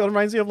 Like, I Yeah. feel it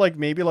reminds me of like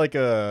maybe like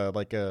a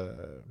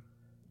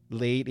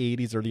late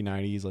 80s, early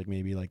 90s, like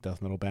maybe like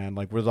death metal band.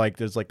 Like where like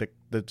there's like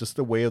the just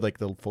the way of like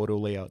the photo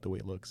layout, the way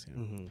it looks.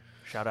 Yeah. Mm-hmm.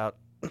 Shout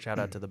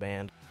out to the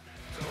band.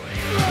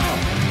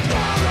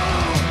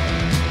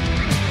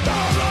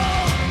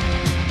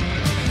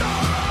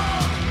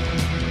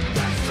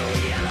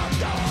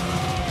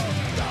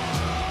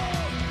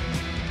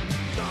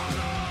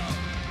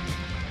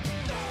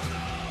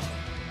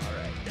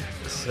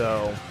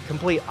 So,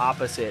 complete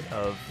opposite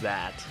of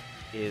that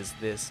is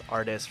this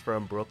artist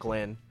from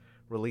Brooklyn,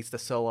 released a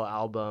solo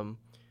album.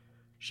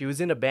 She was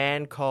in a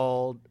band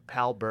called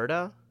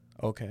Palberta.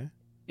 Okay.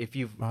 If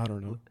you've I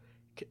don't know.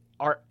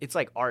 art, it's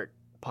like art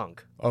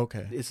punk.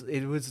 Okay.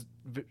 It was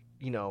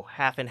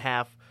half and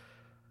half,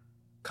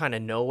 kind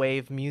of no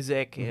wave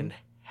music and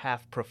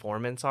half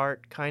performance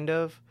art, kind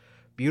of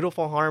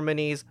beautiful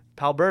harmonies.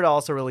 Palberta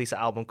also released an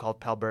album called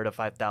Palberta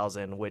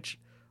 5000, which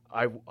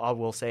I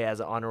will say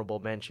as an honorable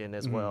mention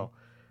as well.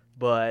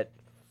 But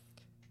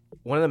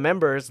one of the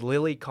members,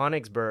 Lily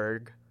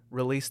Konigsberg,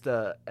 released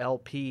a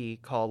LP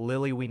called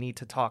Lily We Need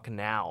to Talk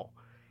Now,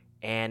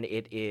 and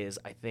it is,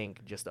 I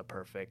think, just a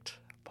perfect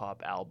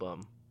pop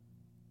album.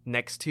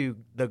 Next to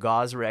the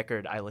Gauze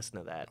record, I listen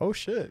to that. Oh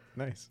shit!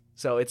 Nice.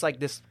 So it's like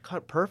this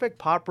perfect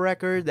pop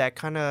record that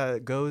kind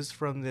of goes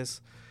from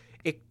this.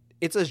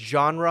 It's a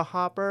genre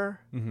hopper.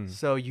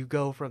 So you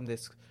go from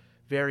this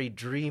very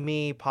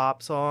dreamy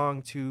pop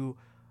song to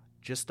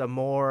just a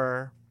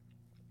more,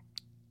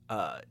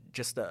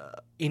 just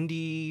a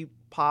indie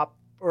pop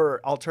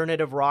or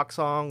alternative rock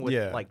song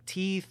with like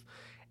teeth,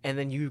 and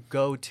then you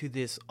go to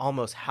this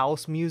almost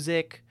house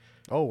music.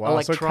 Oh wow!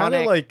 So it kind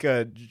of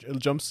electronic. like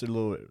jumps a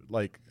little,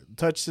 like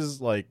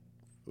touches like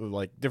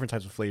different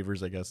types of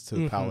flavors, I guess, to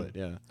the palate.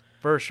 Yeah,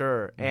 for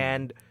sure.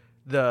 And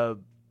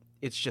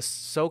it's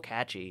just so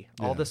catchy.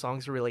 All the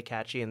songs are really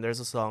catchy, and there's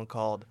a song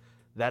called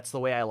 "That's the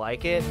Way I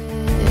Like It."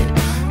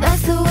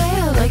 That's the way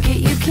I like it,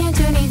 you can't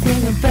do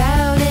anything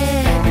about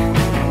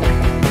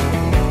it.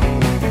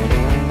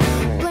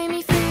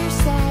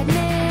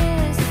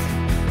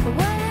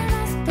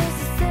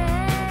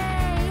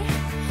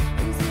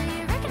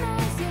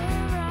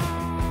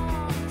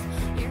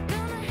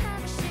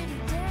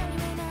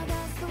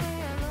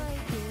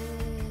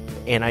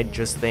 and I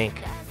just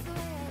think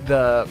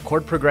the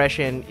chord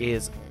progression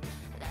is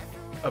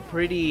a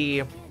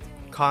pretty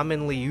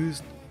commonly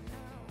used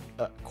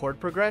chord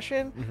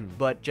progression,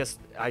 but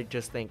I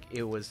just think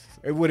it was.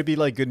 Would it be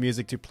like good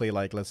music to play?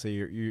 Like, let's say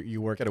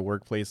you work at a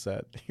workplace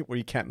that where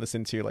you can't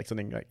listen to like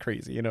something like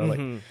crazy, you know?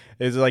 Like,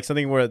 is it like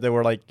something where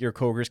like your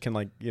coworkers can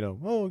like, you know,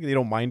 oh, they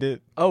don't mind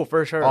it? Oh,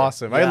 for sure.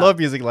 Awesome. Yeah. I love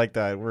music like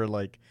that where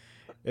like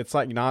it's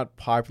like not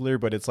popular,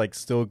 but it's like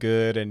still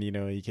good, and you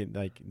know you can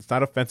like it's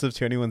not offensive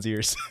to anyone's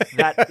ears.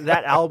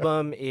 that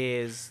album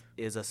is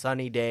a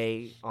sunny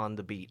day on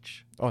the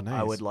beach. Oh, nice.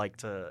 I would like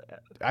to.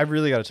 I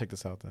really got to check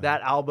this out. Then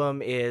That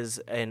album is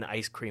an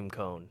ice cream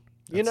cone.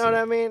 You That's know what it.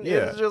 I mean?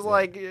 Yeah, It's just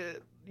like,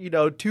 you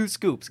know, 2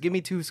 scoops. Give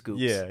me 2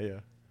 scoops. yeah.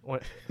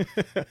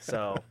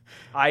 So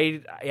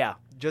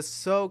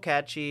just so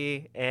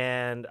catchy,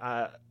 and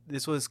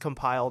this was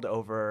compiled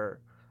over,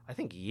 I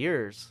think,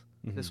 years.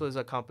 This was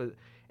a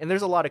and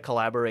there's a lot of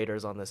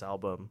collaborators on this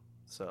album.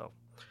 So,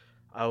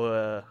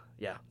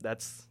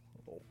 that's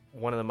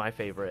one of my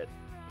favorite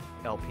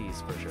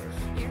LPs for sure.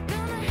 You're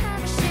gonna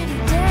have a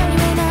shitty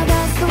day, now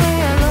that's the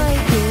way I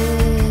like it.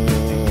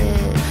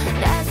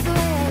 That's the way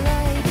I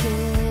like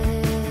it.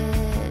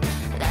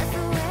 That's the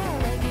way I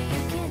like it. You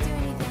can't do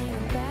anything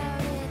about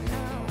it,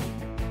 no.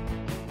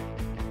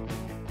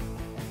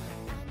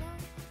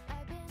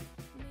 I've been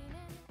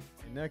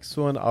meaning. Next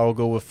one, I'll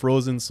go with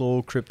Frozen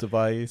Soul, Crypt of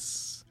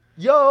Ice.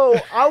 Yo,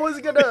 I was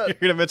gonna. You're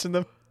gonna mention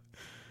them?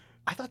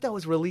 I thought that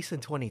was released in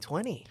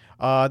 2020.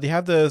 They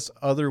have this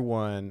other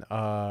one.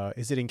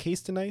 Is it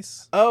Encased in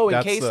Ice? Oh,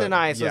 That's Encased in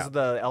Ice yeah. was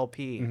the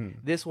LP.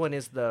 This one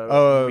is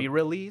the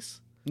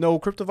re-release. No,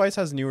 Crypt of Ice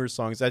has newer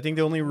songs. I think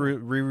they only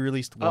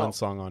re-released one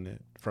song on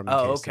it from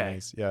Encased in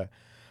Ice. Yeah.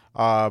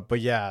 But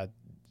yeah,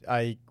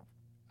 I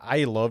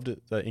loved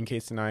the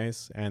Encased in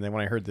Ice, and then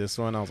when I heard this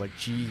one, I was like,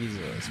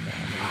 Jesus, man.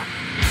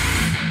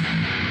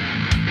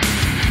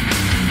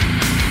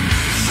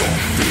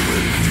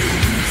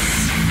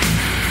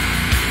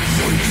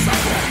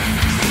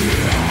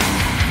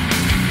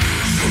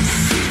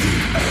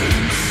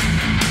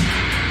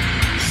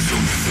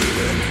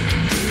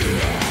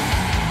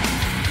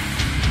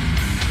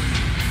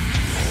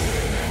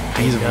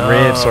 These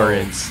riffs are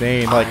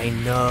insane. Like, I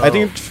know. I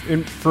think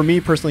for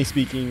me personally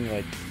speaking,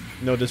 like,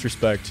 no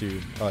disrespect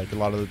to like a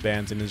lot of the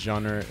bands in this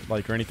genre,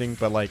 like or anything,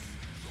 but like,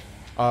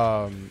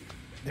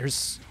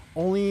 there's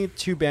only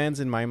 2 bands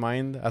in my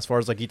mind as far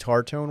as like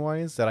guitar tone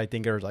wise that I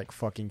think are like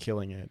fucking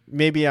killing it.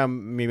 Maybe I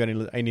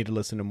need to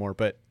listen to more,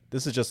 but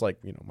this is just like,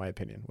 you know, my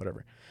opinion,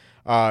 whatever.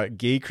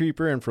 Gay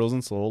Creeper and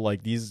Frozen Soul,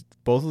 like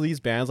both of these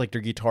bands, like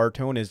their guitar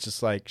tone is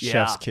just like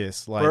chef's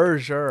kiss. Like for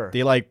sure.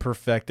 they like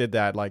perfected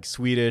that like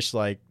Swedish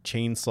like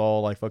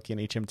chainsaw like fucking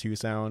HM2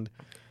 sound,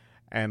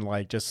 and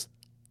like just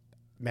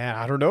man,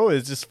 I don't know,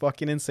 it's just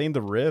fucking insane,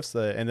 the riffs,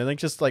 and then like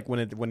just like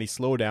when they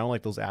slow down,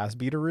 like those ass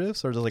beater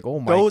riffs are just like, oh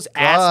my Those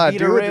god, ass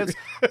beater dude. riffs.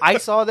 I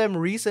saw them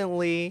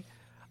recently,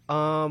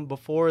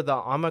 before the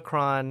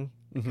Omicron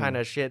kind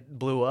of shit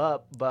blew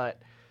up, but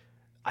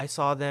I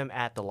saw them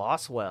at the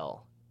Lost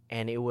Well,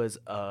 and it was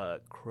a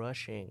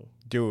crushing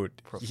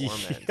Dude,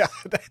 performance. Yeah,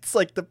 that's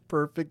like the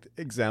perfect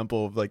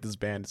example of like this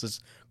band. It's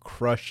just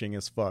crushing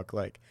as fuck.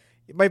 Like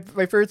my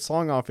favorite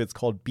song off it's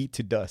called Beat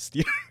to Dust.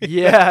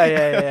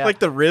 Yeah. Like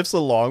the riffs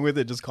along with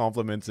it just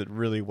complements it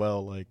really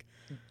well. Like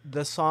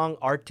The song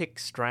Arctic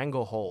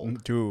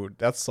Stranglehold dude,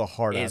 that's a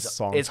hard ass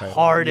song. It's title.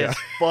 hard Yeah. as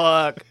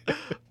fuck.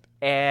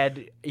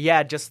 And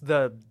yeah, just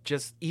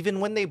even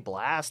when they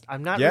blast,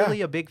 I'm not Yeah.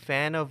 really a big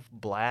fan of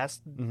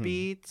blast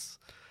beats,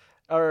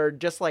 or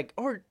just like,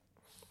 or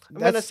I'm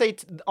That's- gonna say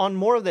on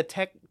more of the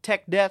tech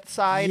death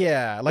side.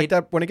 Yeah, like It-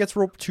 that when it gets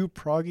real too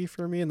proggy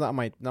for me, not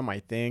my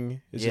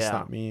thing. It's just Yeah.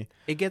 not me.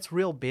 It gets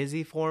real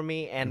busy for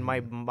me, and my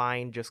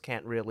mind just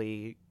can't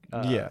really.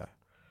 Yeah.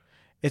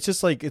 It's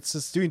just like it's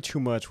just doing too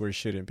much where it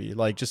shouldn't be.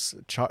 Like just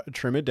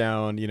trim it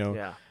down, you know.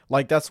 Yeah.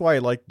 Like that's why I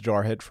like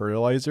Jarhead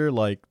Fertilizer.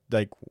 Like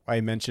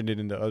I mentioned it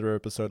in the other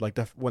episode. Like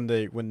when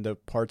the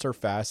parts are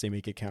fast, they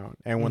make it count.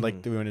 And when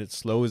when it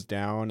slows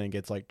down and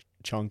gets like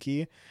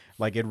chunky,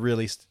 like it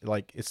really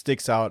like it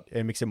sticks out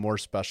and makes it more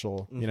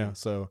special. You know.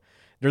 So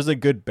there's a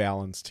good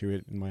balance to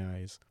it in my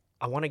eyes.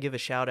 I want to give a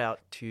shout out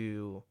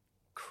to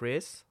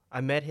Chris.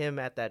 I met him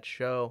at that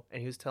show,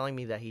 and he was telling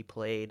me that he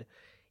played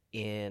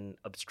in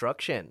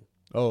Obstruction.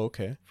 Oh,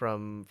 okay.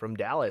 From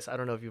Dallas. I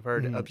don't know if you've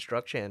heard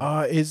Obstruction.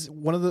 Is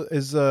one of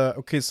the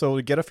okay? So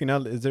Guerra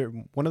Final, is there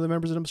one of the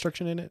members of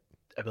Obstruction in it?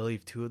 I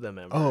believe 2 of them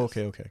members. Oh,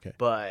 okay.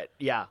 But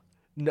yeah,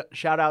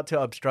 shout out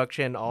to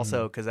Obstruction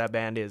also, because that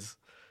band is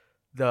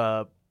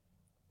I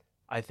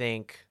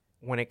think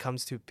when it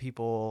comes to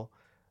people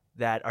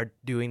that are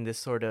doing this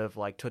sort of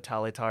like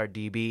totalitarian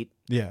D beat,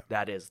 Yeah,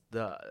 that is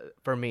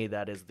for me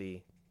that is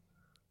the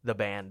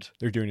band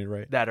they're doing it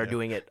right. that are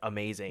doing it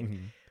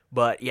amazing.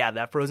 But yeah,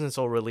 that Frozen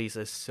Soul release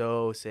is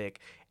so sick.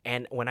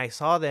 And when I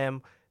saw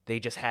them, they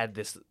just had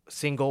this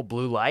single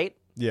blue light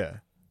Yeah.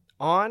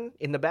 on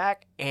in the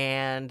back,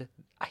 and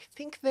I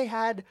think they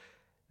had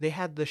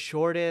the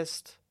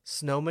shortest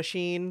snow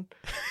machine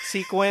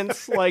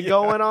sequence like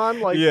going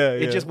on. Like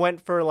it just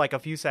went for like a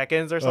few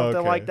seconds or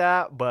something like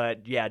that.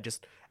 But yeah,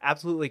 just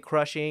absolutely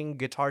crushing,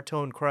 guitar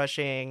tone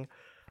crushing,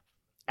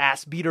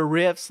 ass beater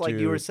riffs like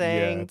you were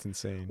saying. Yeah, it's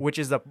insane. Which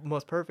is the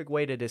most perfect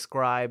way to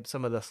describe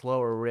some of the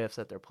slower riffs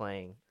that they're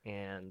playing.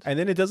 And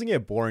then it doesn't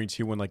get boring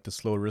too when like the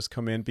slow riffs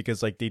come in,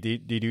 because like they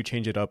do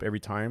change it up every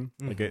time.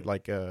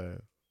 Like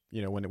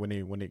you know,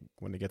 when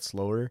it gets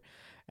slower,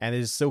 and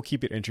they just still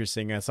keep it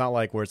interesting. And it's not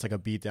like where it's like a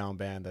beat down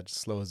band that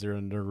just slows their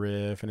under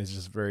riff and it's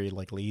just very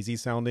like lazy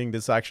sounding.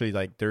 This actually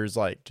like there's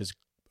like just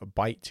a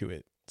bite to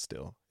it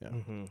still. Yeah.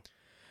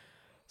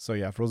 So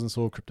yeah, Frozen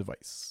Soul,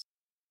 Cryptovice.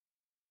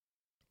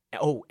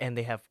 Oh, and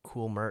they have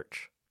cool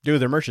merch. Dude,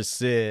 their merch is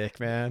sick,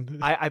 man.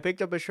 I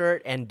picked up a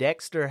shirt, and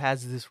Dexter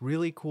has this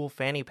really cool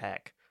fanny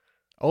pack.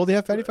 Oh, they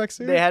have fanny packs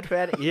too? They had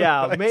fanny.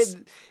 Yeah, Nice.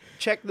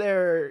 check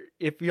their,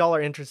 if y'all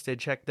are interested,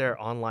 check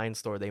their online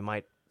store. They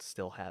might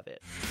still have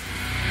it.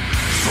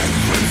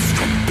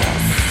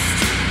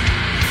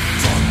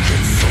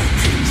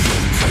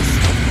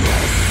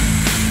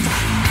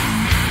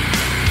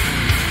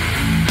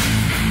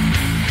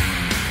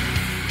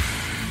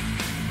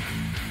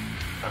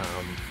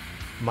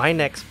 My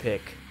next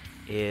pick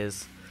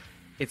is,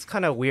 it's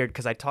kind of weird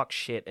because I talked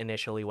shit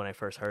initially when I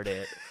first heard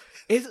it.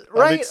 Is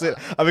right?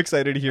 I'm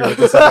excited to hear what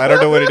this is. I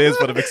don't know what it is,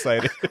 but I'm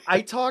excited.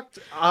 I talked.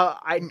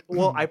 I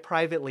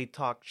privately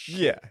talked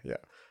shit. Yeah.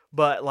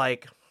 But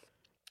like,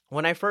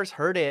 when I first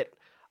heard it,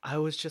 I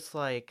was just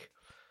like,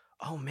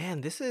 "Oh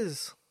man, this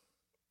is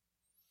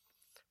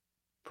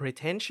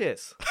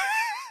pretentious."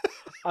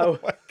 Oh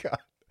my god!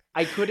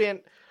 I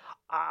couldn't.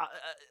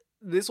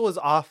 This was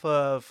off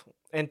of,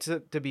 and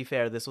to be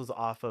fair, this was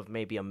off of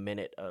maybe a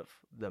minute of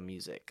the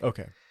music.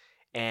 Okay.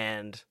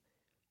 And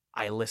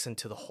I listened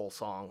to the whole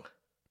song.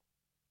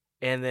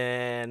 And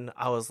then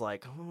I was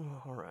like,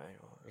 oh, all right.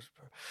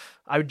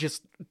 I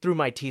just, through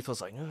my teeth, was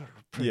like,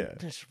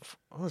 this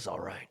was all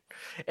right.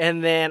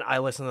 And then I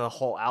listened to the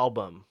whole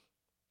album.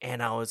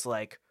 And I was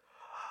like,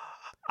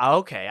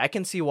 okay, I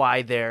can see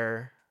why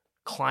they're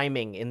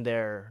climbing in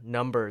their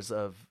numbers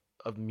of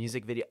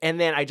music video. And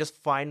then I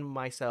just find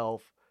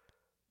myself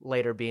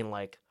later being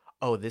like,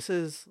 oh, this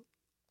is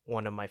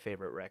one of my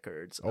favorite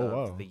records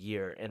of the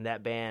year. And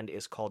that band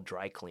is called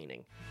Dry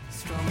Cleaning.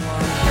 Strong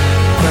one,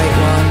 great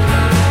one,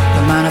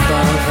 the man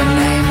above, a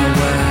name, a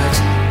word,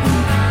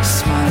 and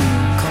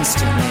smiling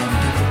constantly,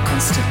 and people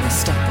constantly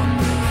step on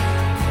me.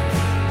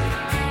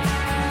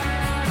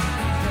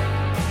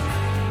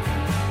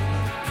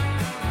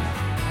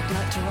 I'd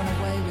like to run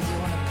away with you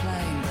on a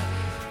plane, but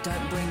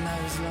don't bring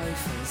those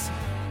loafers.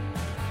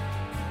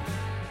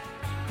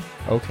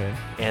 Okay.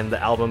 And the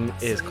album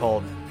is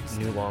called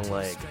New Long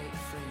Leg.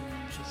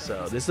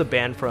 So this is a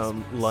band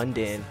from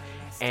London,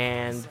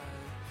 and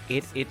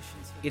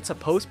it's a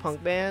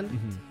post-punk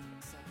band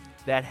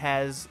that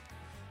has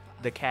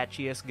the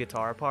catchiest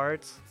guitar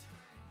parts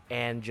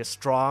and just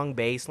strong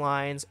bass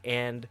lines.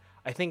 And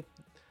I think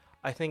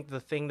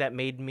the thing that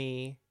made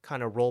me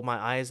kind of roll my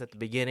eyes at the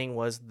beginning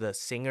was the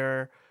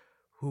singer,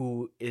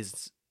 who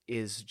is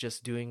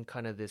just doing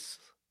kind of this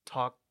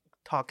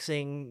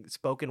talking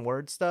spoken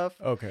word stuff.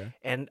 Okay.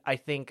 And I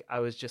think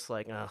I was just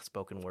like,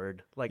 spoken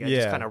word. Like I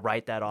just kind of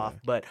write that off,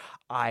 but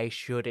I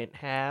shouldn't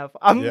have.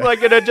 I'm like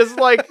gonna just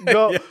like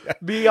go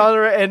be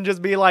on it and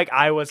just be like,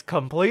 I was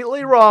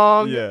completely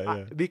wrong.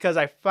 Because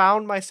I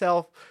found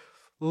myself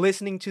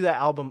listening to that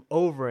album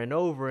over and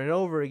over and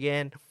over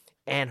again,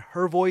 and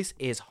her voice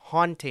is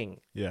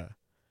haunting. Yeah.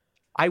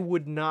 I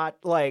would not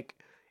like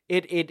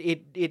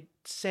it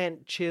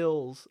sent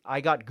chills.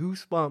 I got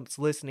goosebumps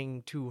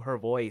listening to her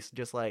voice.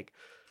 Just like,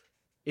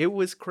 it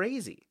was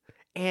crazy.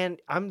 And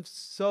I was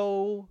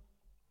so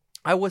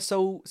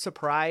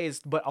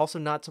surprised, but also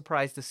not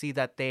surprised to see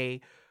that they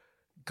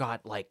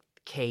got like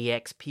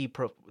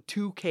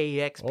two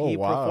KXP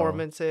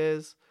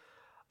performances.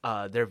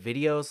 Their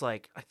videos,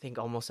 like, I think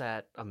almost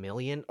at 1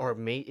 million, or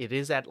it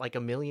is at like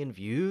 1 million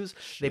views.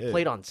 Shit. They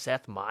played on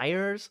Seth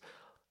Meyers.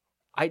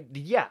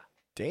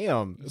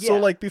 Damn. Yeah. So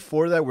like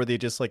before that, were they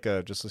just like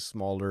a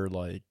smaller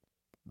like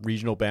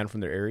regional band from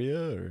their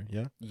area, or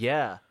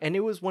Yeah. And it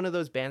was one of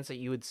those bands that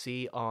you would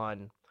see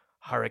on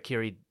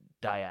Harakiri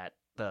Diet,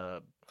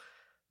 the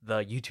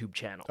YouTube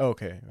channel.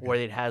 Okay. Where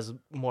it has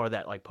more of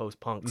that like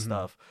post-punk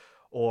stuff.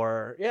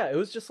 Or it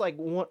was just like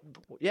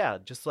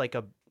just like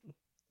a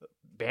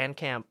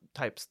Bandcamp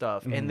type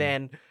stuff. And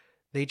then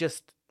they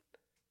just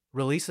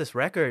released this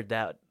record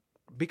that,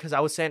 because I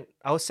was sent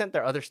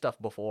their other stuff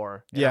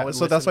before.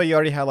 So that's why you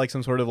already had like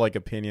some sort of like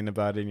opinion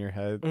about it in your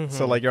head.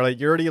 So like you're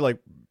already like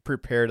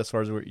prepared as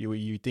far as what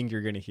you think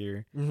you're gonna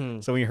hear.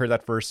 So when you heard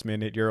that first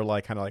minute, you're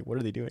like kind of like, what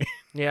are they doing?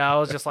 Yeah, I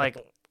was just like,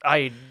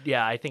 I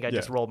think I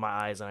just rolled my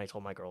eyes and I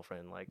told my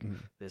girlfriend like,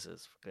 this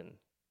is fucking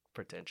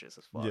pretentious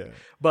as fuck.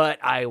 But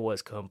I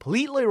was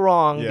completely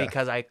wrong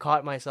because I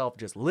caught myself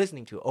just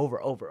listening to it over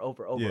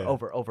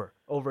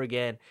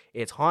again.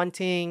 It's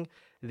haunting.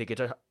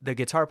 The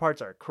guitar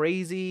parts are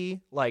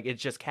crazy, like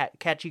it's just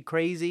catchy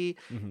crazy,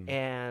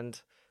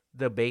 and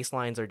the bass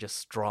lines are just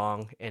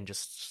strong and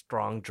just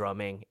strong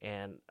drumming,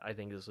 and I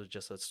think this was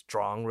just a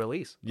strong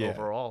release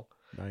overall.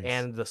 Nice.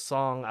 And the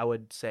song I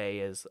would say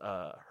is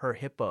Her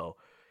Hippo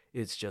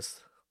is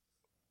just,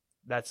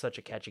 that's such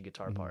a catchy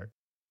guitar part.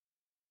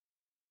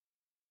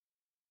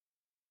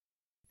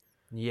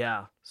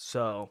 Yeah,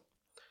 so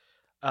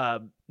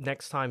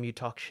next time you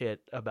talk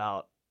shit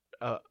about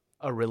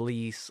a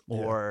release,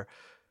 or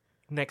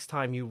next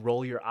time you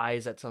roll your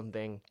eyes at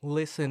something,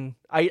 listen.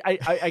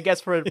 I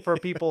guess for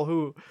people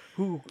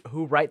who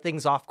write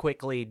things off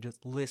quickly,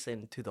 just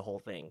listen to the whole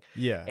thing.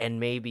 Yeah. And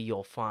maybe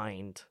you'll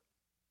find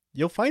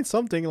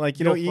something, like,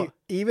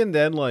 even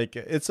then, like,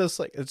 it's just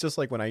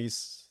like when I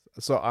used,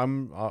 so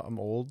I'm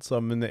old, so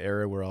I'm in the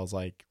era where I was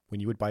like,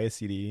 when you would buy a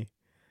CD,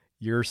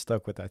 you're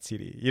stuck with that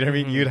CD. You know what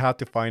I mean? You'd have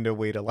to find a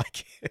way to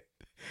like it.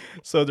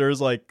 So there's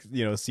like,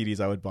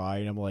 CDs I would buy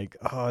and I'm like,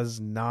 oh, it's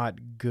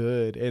not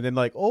good. And then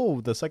like, oh,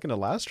 the second to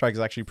last track is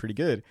actually pretty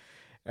good.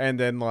 And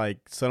then like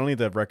suddenly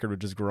the record would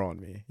just grow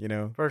on me,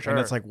 For sure. And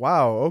it's like,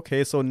 wow,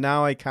 okay, so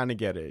now I kind of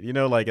get it.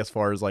 Like as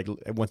far as like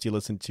once you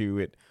listen to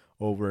it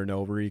over and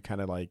over, you kind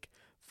of like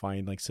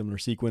find like similar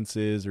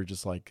sequences or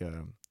just like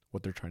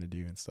what they're trying to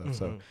do and stuff.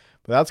 So,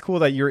 but that's cool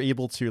that you're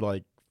able to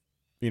like,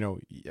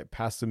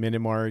 past the minute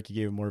mark, you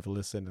gave it more of a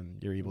listen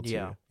and you're able to.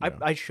 Yeah,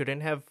 I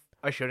shouldn't have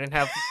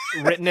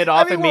written it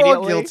off I mean, immediately. We're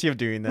all guilty of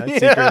doing that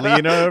secretly,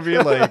 you know what I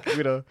mean?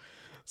 Like,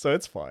 so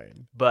it's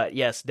fine. But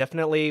yes,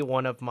 definitely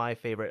one of my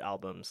favorite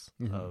albums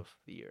of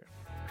the year.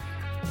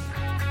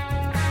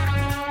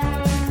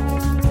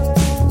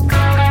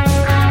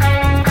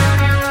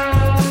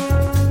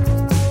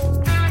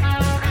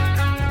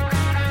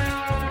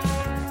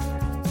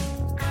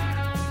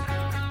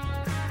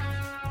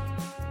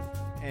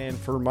 And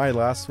for my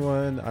last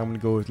one, I'm going to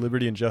go with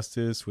Liberty and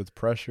Justice with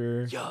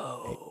Pressure.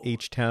 Yo.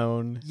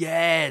 H-Town.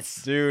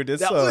 Yes. Dude,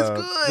 that was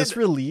good. This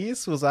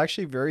release was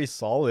actually very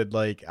solid.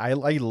 Like, I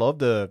love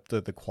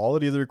the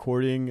quality of the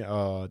recording.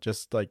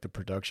 Just like the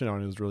production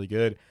on it was really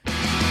good.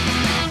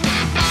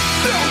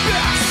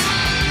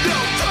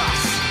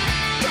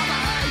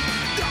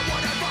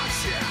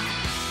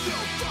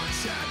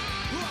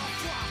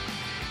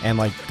 And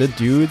like the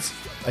dudes,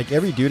 like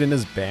every dude in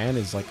this band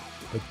is like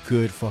a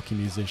good fucking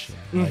musician.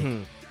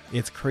 Like,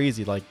 it's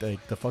crazy. Like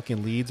the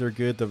fucking leads are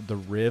good. The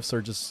riffs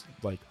are just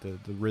like the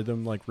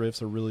rhythm like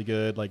riffs are really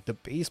good. Like the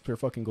bass player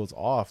fucking goes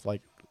off.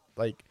 Like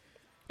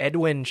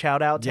Edwin,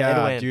 shout out to yeah,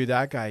 Edwin. dude,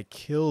 that guy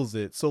kills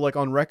it. So like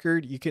on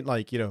record, you can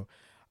like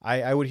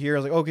I would hear, I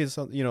was like, okay,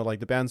 so like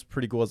the band's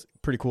pretty cool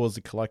as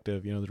a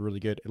collective. They're really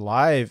good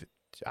live.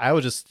 I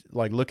was just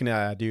like looking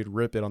at that dude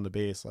rip it on the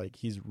bass. Like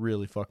he's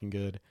really fucking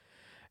good.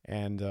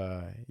 And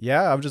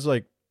yeah, I'm just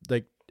like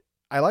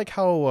I like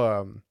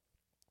how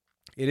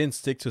it didn't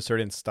stick to a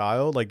certain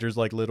style. Like there's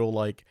like little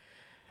like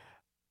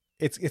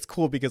it's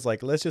cool because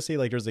like let's just say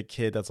like there's a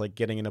kid that's like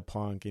getting into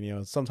punk,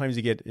 and sometimes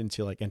you get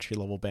into like entry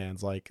level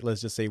bands. Like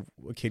let's just say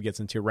a kid gets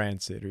into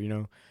Rancid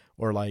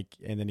or like,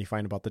 and then you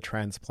find about the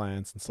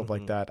Transplants and stuff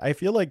like that. I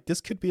feel like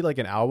this could be like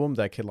an album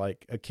that could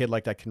like a kid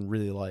like that can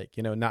really like,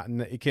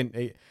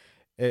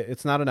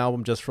 it's not an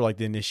album just for like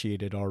the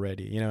initiated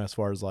already, as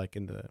far as like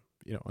in the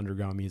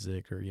underground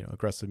music or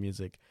aggressive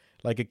music.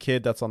 Like a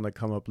kid that's on the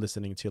come up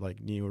listening to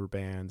like newer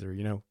bands or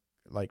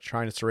like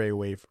trying to stray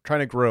away,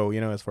 trying to grow,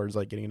 as far as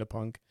like getting into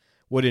punk,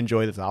 would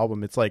enjoy this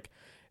album. It's like,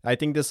 I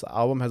think this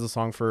album has a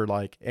song for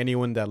like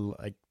anyone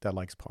that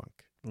likes punk.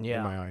 Yeah,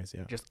 in my eyes.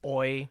 Yeah, just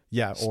oi.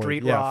 Yeah,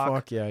 street yeah, rock.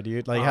 fuck yeah,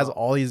 dude. Like it has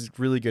all these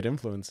really good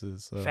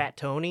influences. So. Fat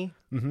Tony.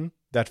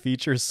 That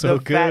feature is so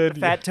good.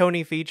 Fat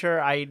Tony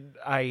feature.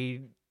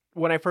 I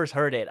when I first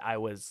heard it, I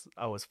was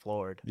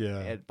floored.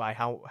 Yeah. By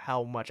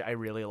how much I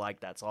really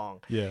liked that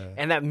song. Yeah.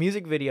 And that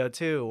music video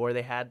too, where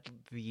they had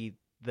the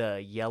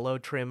yellow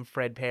trim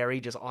Fred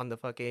Perry just on the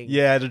fucking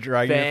the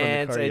dragging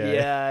it from the car. And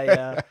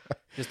yeah.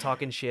 Just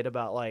talking shit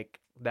about like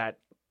that.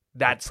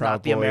 That's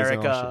not the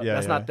America.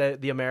 That's not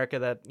the America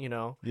that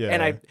Yeah.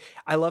 And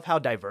I love how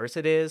diverse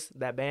it is.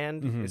 That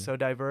band is so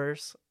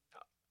diverse.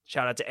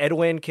 Shout out to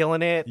Edwin,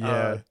 killing it.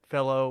 Yeah.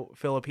 Fellow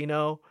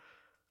Filipino,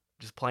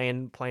 just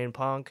playing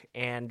punk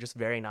and just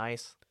very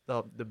nice.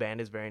 The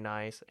band is very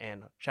nice.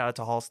 And shout out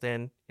to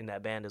Halston in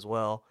that band as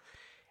well.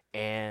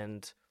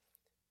 And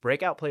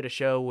Breakout played a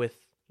show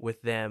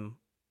with them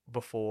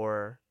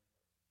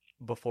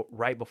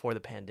right before the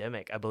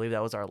pandemic. I believe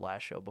that was our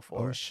last show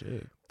before. Oh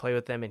shit. Played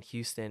with them in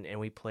Houston, and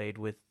we played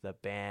with the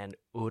band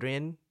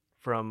Urin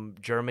from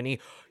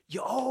Germany.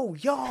 Y'all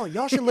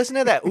should listen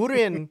to that.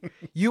 Urin,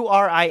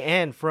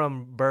 Urin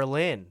from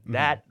Berlin.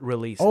 That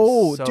release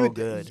is so dude,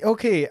 good.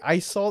 Okay, I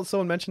saw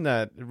someone mention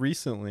that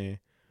recently.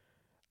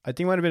 I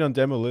think it might have been on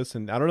Demo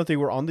Listen. I don't know if they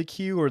were on the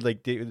queue or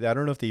like I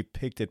don't know if they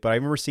picked it, but I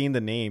remember seeing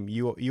the name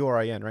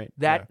Urin, right?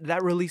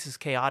 That release is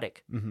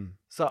chaotic.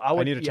 So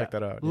I need to check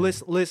that out.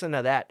 Listen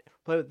to that.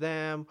 Play with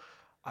them.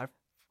 I'm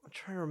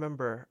trying to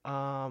remember.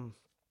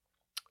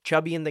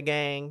 Chubby and the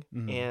Gang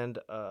and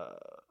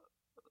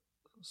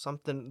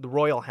something, the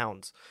Royal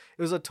Hounds.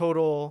 It was a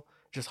total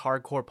just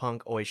hardcore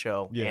punk oi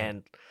show. Yeah.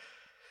 And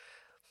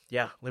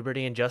Yeah,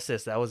 Liberty and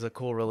Justice. That was a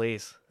cool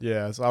release.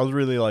 Yeah, so I was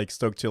really like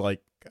stoked to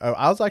like.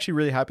 I was actually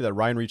really happy that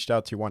Ryan reached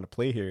out to want to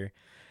play here,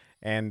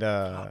 and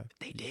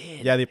They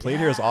did. yeah, they played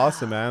here. It was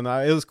awesome, man.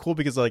 It was cool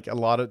because like a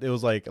lot of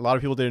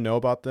people didn't know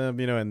about them,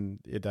 and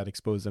that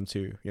exposed them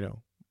to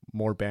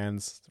more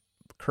bands,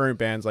 current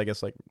bands, I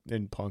guess, like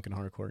in punk and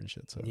hardcore and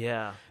shit. So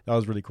Yeah. that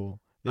was really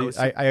cool. I was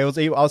I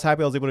was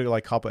happy I was able to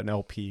like cop an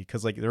LP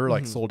because like they were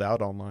like Mhm. sold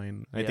out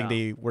online. I think Yeah.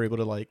 they were able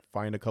to like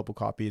find a couple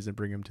copies and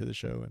bring them to the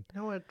show and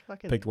You know what?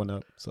 Fucking picked one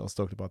up. So I was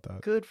stoked about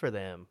that. good for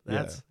them.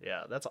 Yeah.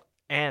 That's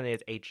and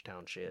it's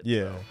H-Town shit.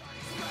 Yeah.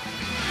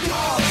 so.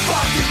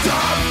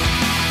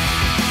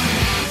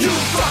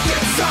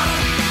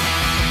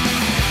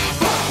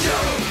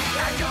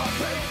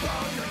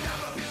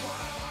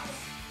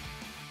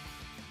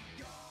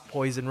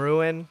 Poison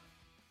Ruin,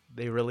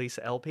 they release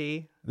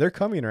LP. They're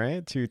coming,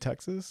 right, to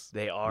Texas?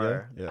 They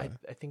are. Yeah.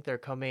 I think they're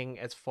coming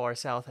as far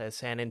south as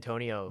San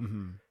Antonio.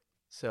 Mm-hmm.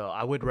 So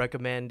I would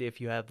recommend if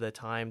you have the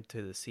time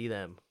to see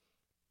them,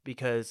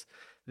 because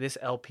this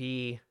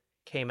LP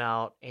came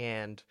out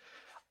and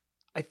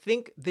I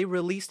think they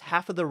released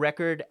half of the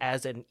record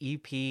as an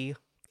EP,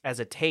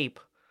 as a tape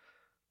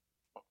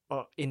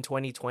in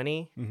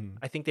 2020. Mm-hmm.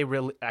 I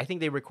think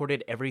they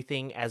recorded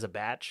everything as a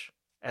batch,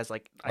 as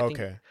like I think,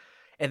 Okay.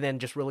 and then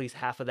just released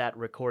half of that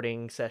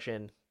recording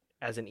session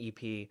as an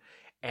EP.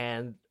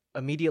 And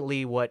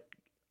immediately what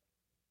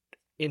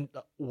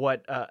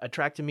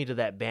attracted me to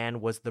that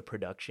band was the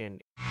production.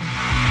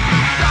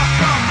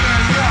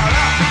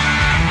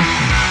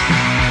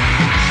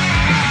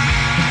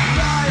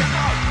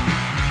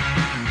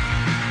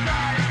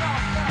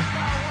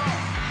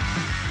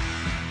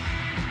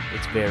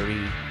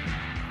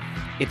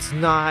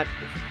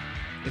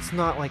 It's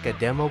not like a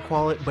demo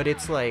quality, but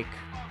it's like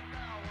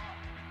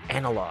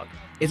analog.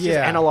 It's just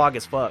Yeah. analog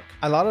as fuck.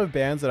 A lot of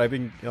bands that I've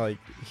been like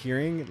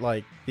hearing,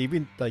 like they've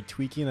been like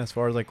tweaking as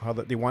far as like how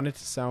they want it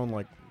to sound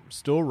like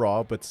still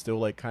raw but still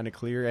like kind of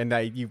clear, and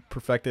that you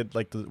perfected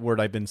like the word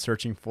I've been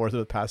searching for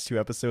the past 2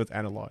 episodes,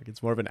 analog.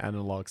 It's more of an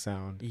analog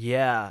sound.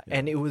 Yeah,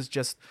 and it was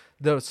just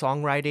the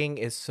songwriting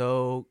is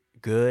so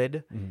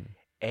good,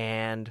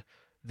 and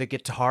the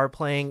guitar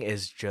playing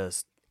is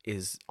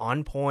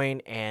on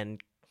point,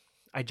 and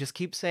I just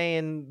keep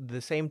saying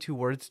the same 2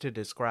 words to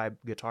describe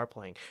guitar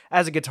playing.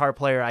 As a guitar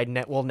player, I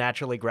will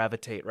naturally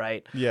gravitate,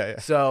 right? Yeah.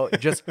 So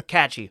just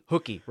catchy,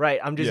 hooky, right?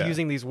 I'm just Yeah.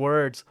 using these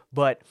words,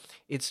 but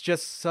it's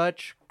just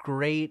such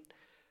great.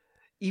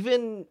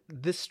 Even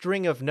the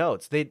string of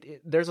notes.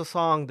 There's a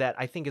song that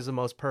I think is the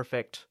most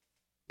perfect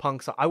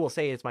punk song. I will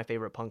say it's my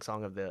favorite punk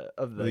song of the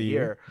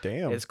year.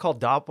 Damn. It's called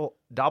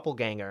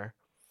Doppelganger.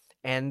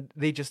 And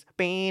they just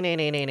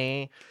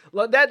that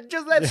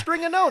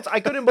string of notes. I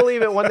couldn't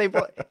believe it when they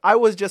play. I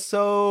was just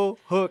so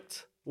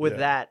hooked with Yeah.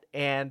 that,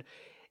 and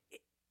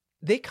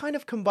they kind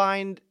of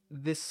combined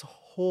this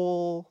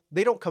whole.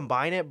 They don't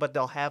combine it, but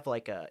they'll have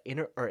like an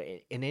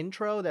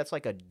intro that's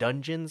like a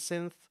dungeon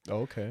synth.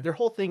 Okay. Their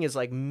whole thing is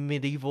like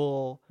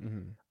medieval,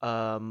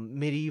 Mm-hmm.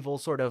 medieval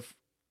sort of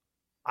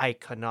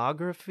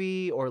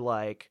iconography or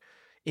like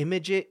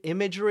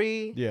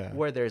imagery. Yeah.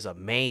 Where there's a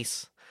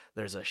mace.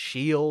 There's a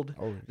shield.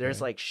 Oh, There's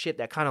okay. like shit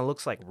that kind of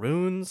looks like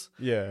runes.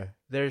 Yeah.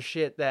 There's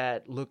shit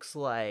that looks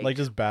like Like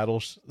just battle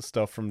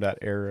stuff from that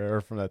era or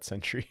from that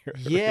century.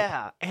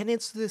 yeah, and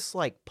it's this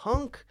like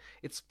punk.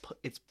 It's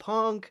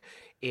punk.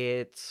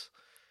 It's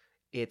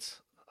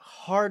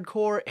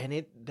hardcore,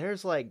 and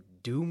there's like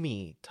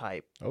doomy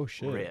type Oh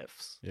shit.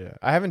 riffs. Yeah.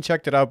 I haven't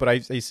checked it out, but I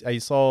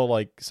saw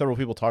like several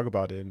people talk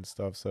about it and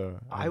stuff. So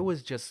I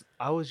was just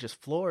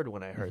floored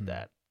when I heard Mhm.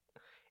 that.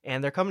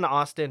 And they're coming to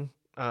Austin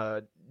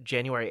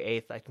January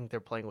 8th. I think they're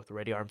playing with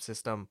Ready Arm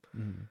System,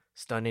 Mhm.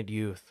 Stunted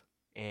Youth,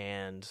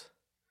 and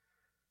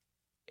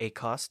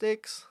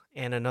Acoustics,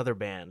 and another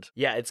band.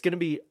 Yeah, it's going to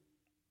be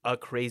a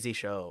crazy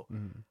show.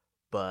 Mhm.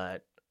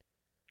 But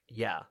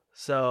yeah.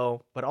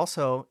 So, but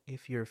also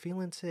if you're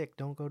feeling sick,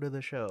 don't go to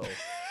the show.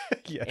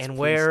 Yes, And please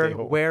wear stay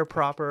home. wear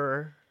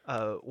proper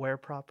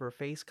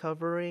face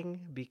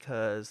covering,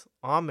 because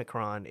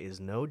Omicron is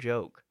no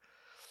joke.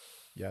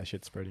 Yeah,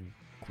 shit's spreading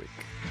quick.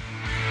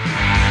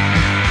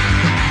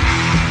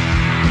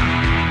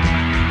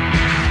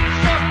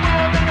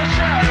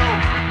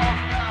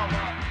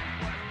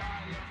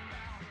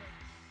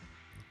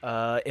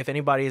 If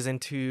anybody is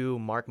into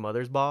Mark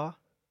Mothersbaugh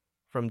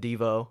from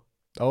Devo,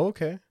 Oh,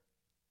 okay.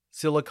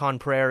 Silicon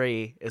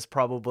Prairie is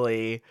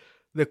probably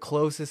the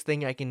closest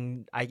thing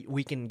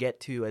we can get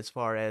to as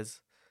far as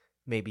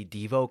maybe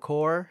Devo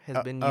core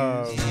has been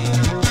used.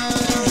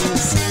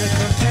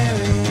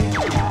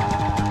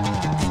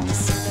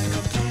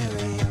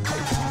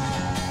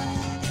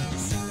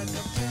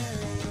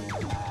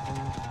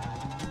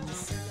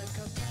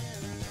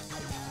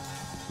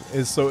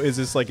 Is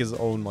this like his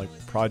own like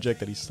project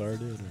that he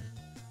started?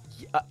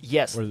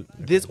 Yes, Or-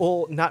 this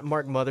old, not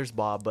Mark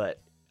Mothersbaugh, but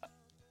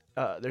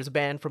there's a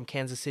band from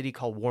Kansas City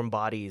called Warm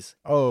Bodies.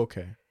 Oh,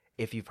 okay.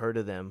 If you've heard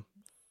of them,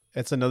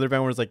 It's another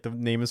band where it's like the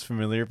name is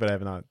familiar, but I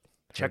have not.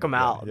 check heard them of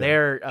it. out. Yeah.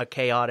 They're a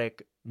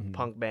chaotic Mhm.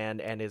 punk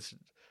band, and it's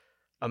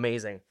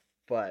amazing.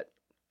 But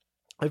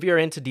if you're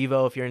into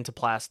Devo, if you're into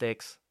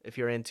Plastics, if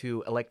you're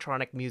into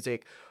electronic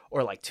music,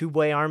 or like Two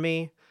Boy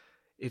Army,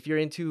 if you're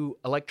into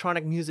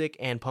electronic music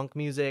and punk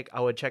music, I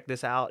would check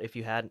this out if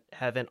you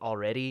haven't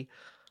already.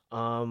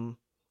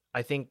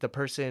 I think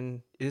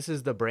this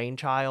is the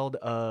brainchild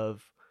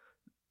of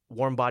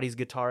Warm Bodies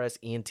guitarist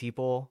Ian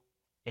Teeple,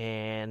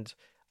 and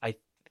I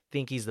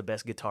think he's the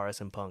best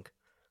guitarist in punk.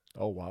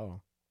 Oh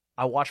wow.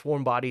 I watched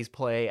Warm Bodies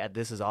play at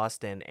This Is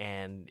Austin,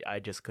 and I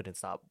just couldn't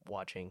stop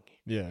watching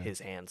his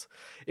hands.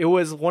 It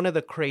was one of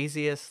the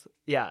craziest.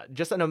 Yeah,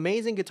 just an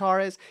amazing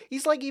guitarist.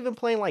 He's like even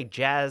playing like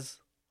jazz.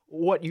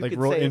 What you like could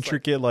real say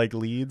intricate like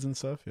leads and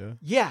stuff. Yeah.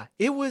 Yeah,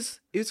 it was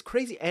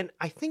crazy, and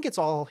I think it's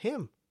all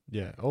him.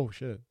 Yeah. Oh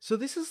shit. So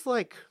this is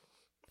like,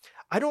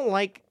 I don't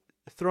like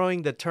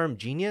throwing the term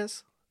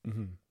genius,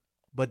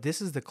 but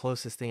this is the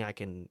closest thing I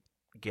can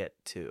get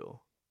to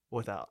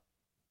without.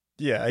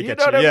 Yeah, I You get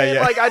know you. what I Yeah, mean?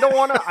 yeah. Like I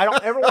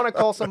don't ever want to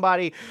call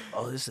somebody,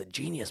 oh, this is a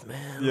genius,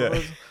 man. Yeah.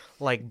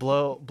 Like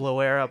blow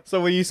air up.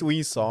 So when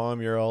you saw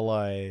him, you're all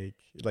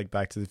like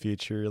Back to the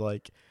Future,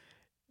 like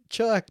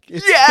Chuck.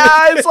 Yeah,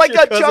 it's like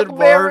a cousin Chuck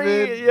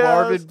Berry. Yes.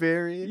 Marvin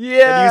Berry.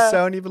 Yeah. That you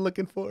sound even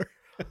looking for.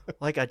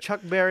 Like a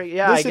Chuck Berry.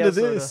 Yeah, Listen I guess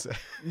to this. sorta.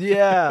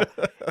 Yeah.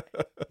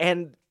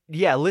 And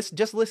yeah,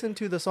 just listen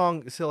to the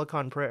song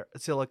Silicon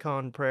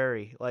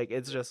Prairie. Like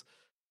it's just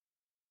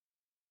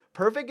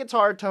perfect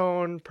guitar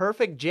tone,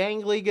 perfect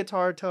jangly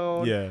guitar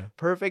tone, Yeah.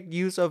 perfect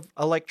use of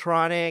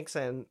electronics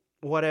and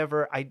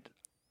whatever.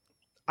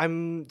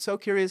 I'm so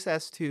curious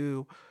as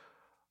to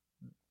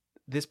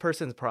this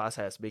person's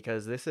process,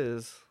 because this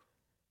is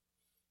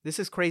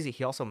crazy.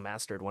 He also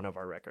mastered one of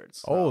our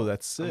records. Oh,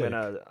 that's sick. I'm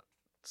gonna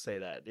say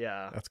that.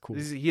 Yeah, That's cool.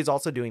 He's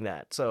also doing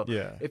that. So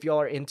Yeah. if y'all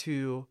are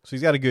into, So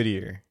he's got a good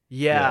ear.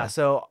 yeah. Yeah.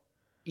 So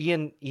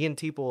Ian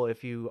Teeple,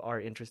 if you are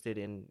interested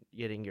in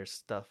getting your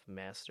stuff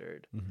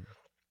mastered. Mhm.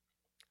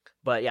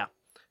 But yeah,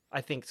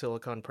 I think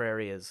Silicon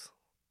Prairie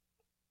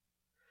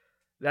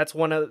that's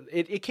one of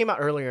it came out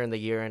earlier in the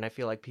year, and I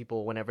feel like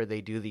people, whenever they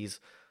do these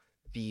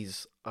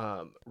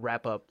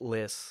wrap up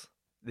lists,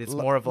 it's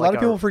more of a like lot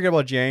of people forget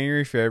about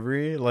January,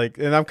 February, like,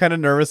 and I'm kind of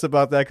nervous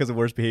about that because the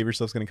Worst Behavior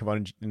stuff's gonna come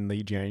out in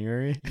late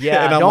January.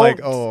 Yeah, and I'm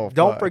like, oh,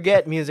 don't fuck.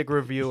 forget music Yeah,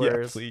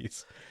 reviewers.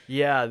 please.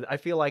 Yeah, I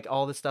feel like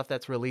all the stuff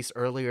that's released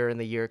earlier in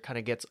the year kind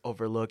of gets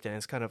overlooked, and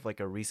it's kind of like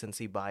a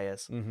recency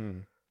bias. Mm-hmm.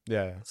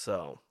 Yeah,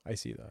 So I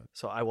see that.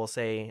 I will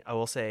say,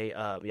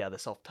 yeah, the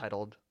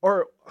self-titled,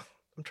 or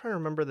I'm trying to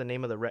remember the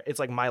name of it's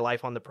like My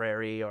Life on the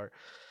Prairie, or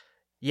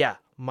yeah,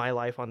 My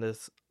Life on the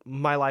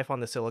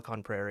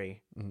Silicon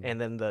Prairie, and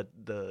then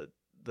the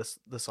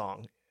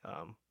song,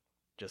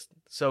 just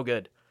so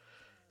good,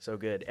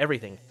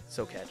 everything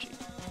so catchy.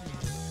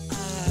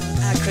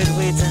 Acrid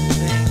weeds and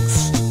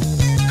things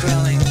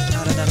growing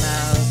out of their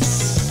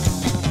mouths.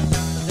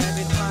 Of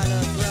every pile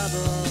of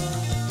rubble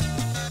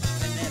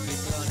and every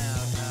blown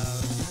out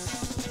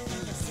house.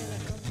 In the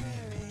Silicon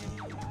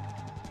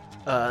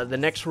Prairie. The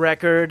next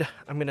record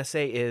I'm gonna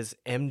say is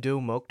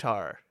Mdou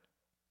Moctar.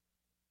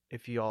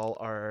 If y'all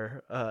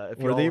are,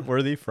 Where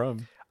are they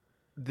from?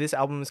 This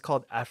album is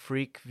called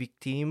Afrique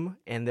Victime,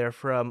 and they're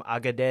from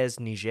Agadez,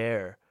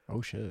 Niger.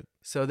 Oh shit.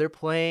 So they're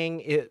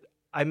playing it.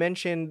 I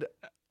mentioned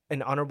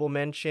an honorable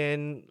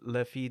mention,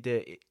 La Fille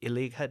de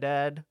Ilig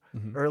Haddad,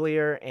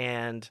 earlier,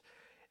 and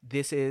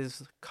this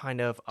is kind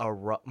of a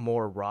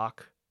more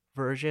rock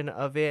version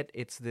of it.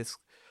 It's this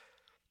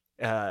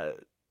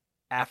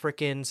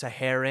African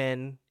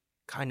Saharan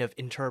kind of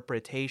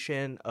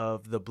interpretation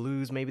of the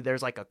blues. Maybe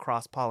there's like a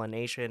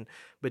cross-pollination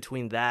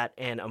between that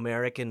and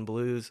American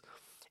blues.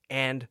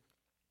 And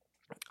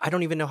I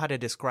don't even know how to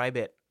describe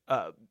it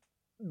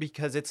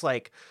because it's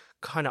like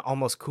kind of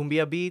almost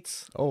cumbia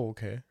beats Oh,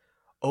 okay.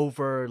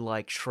 over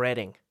like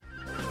shredding.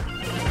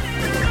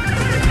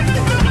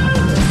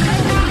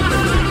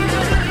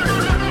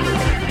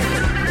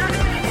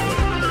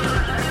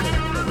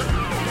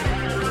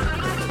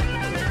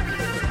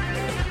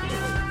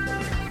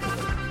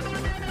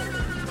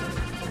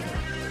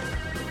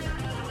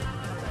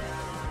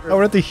 I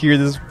want to hear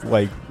this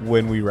like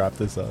when we wrap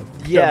this up.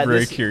 Yeah, I'm very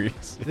this-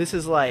 curious. This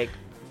is like,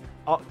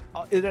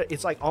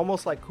 it's like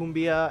almost like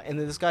cumbia, and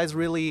then this guy's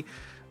really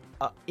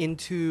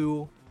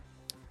into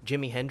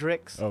Jimi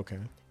Hendrix, Okay.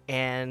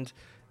 and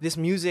this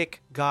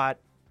music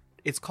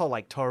it's called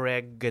like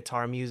Tuareg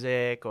guitar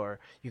music, or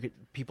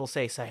people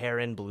say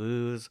Saharan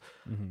blues,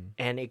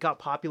 and it got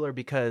popular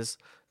because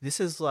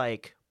this is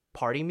like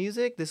party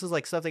music. This is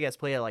like stuff that gets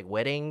played at like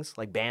weddings,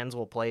 like bands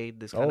will play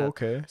this kind Oh, of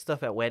okay.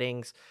 stuff at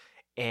weddings,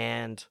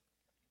 and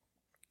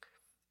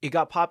it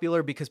got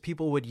popular because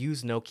people would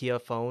use Nokia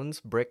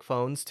phones, brick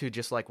phones, to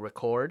just like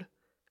record,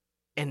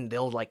 and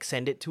they'll like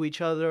send it to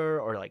each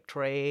other or like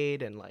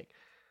trade, and like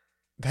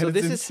That So is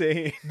this is-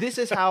 insane.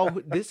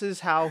 this is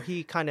how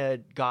he kind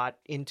of got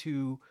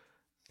into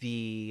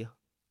the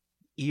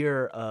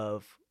ear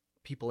of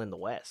people in the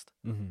West.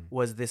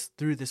 Was this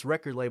through this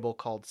record label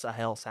called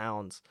Sahel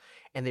Sounds,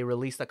 and they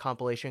released a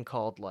compilation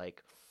called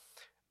like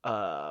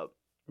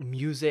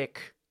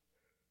music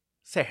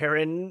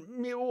Saharan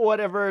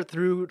whatever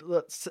through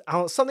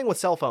something with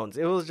cell phones.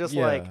 It was just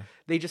like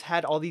they just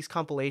had all these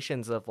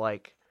compilations of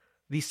like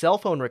these cell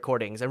phone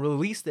recordings and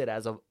released it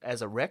as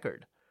a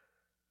record.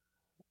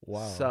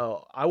 Wow.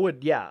 So I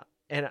would,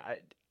 and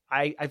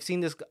I've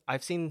seen this.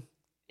 I've seen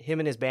him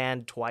and his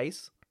band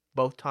twice,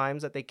 both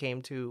times that they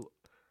came to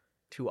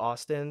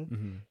Austin.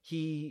 Mm-hmm.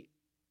 He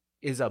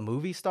is a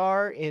movie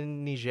star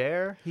in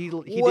Niger. He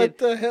what did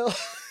the hell?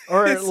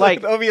 or It's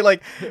like I mean,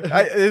 like,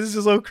 this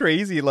is so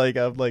crazy. Like,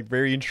 I'm like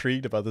very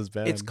intrigued about this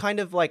band. it's kind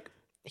of like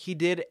he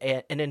did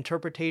an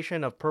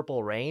interpretation of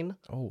Purple Rain,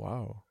 Oh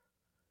wow.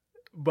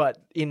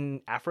 but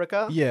in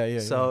Africa. Yeah.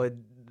 So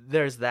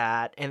there's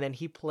that, and then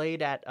he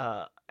played at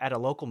a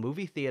local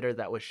movie theater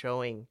that was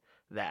showing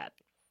that.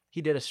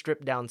 He did a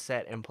stripped down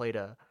set and played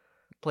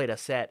a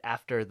set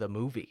after the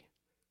movie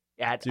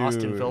at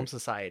Austin Dude. Film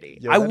Society.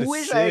 Yo, I that is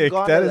wish I had sick.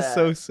 gone That to is that.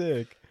 so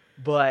sick.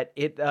 But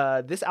it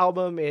this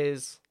album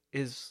is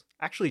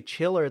actually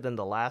chiller than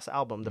the last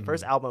album. The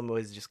first album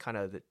was just kind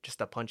of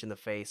just a punch in the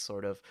face,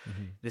 sort of.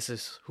 This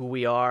is who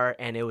we are,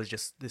 and it was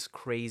just this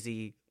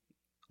crazy,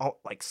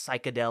 like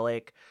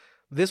psychedelic.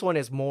 This one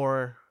is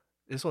more.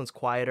 This one's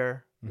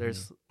quieter.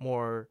 There's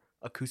more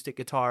acoustic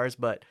guitars,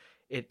 but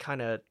it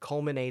kind of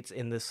culminates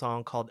in this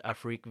song called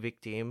Afrique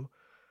Victime,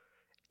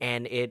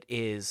 and it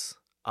is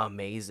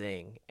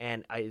amazing.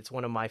 And it's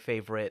one of my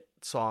favorite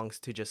songs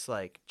to just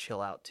like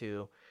chill out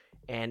to.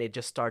 And it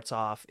just starts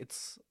off.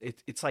 It's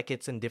like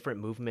it's in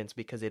different movements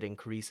because it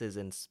increases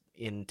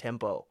in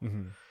tempo,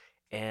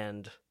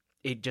 and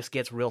it just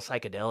gets real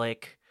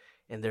psychedelic.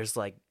 And there's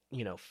like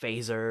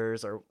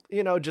phasers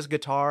or just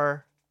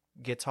guitar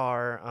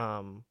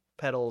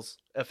pedals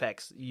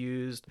effects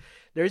used.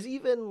 There's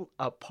even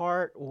a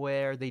part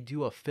where they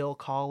do a Phil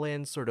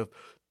Collins sort of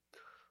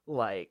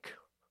like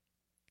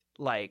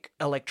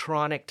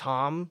electronic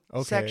tom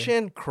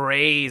section.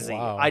 Crazy.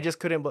 Wow. I just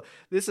couldn't.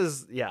 This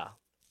is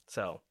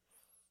So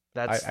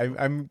that's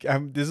I'm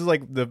this is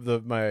like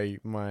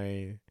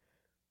my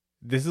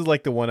this is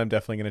like the one I'm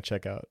definitely gonna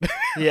check out.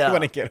 Yeah.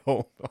 When I get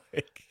home.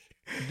 Like,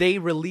 they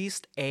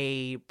released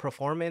a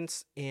documentary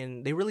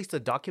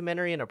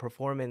and a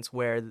performance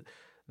where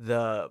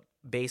the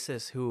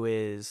bassist, who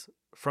is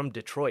from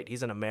Detroit,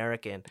 he's an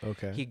American.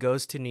 okay. He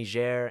goes to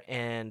Niger,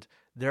 and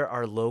there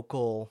are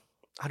local.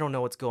 I don't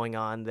know what's going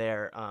on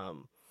there,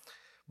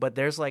 but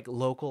there's like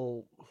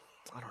local,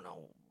 I don't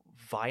know,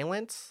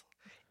 violence,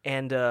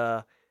 and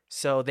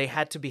so they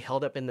had to be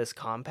held up in this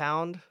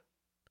compound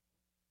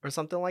or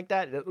something like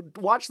that.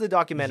 Watch the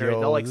documentary;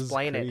 they'll this is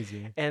explain it.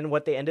 crazy. And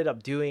what they ended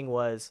up doing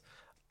was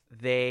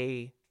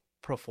they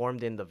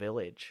performed in the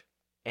village,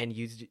 and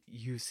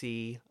you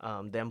see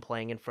them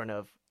playing in front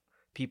of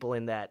people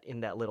in that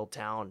little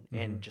town,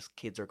 and just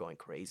kids are going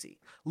crazy.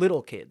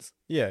 Little kids,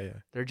 Yeah.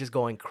 they're just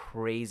going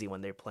crazy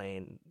when they're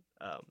playing.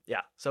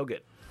 So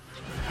good.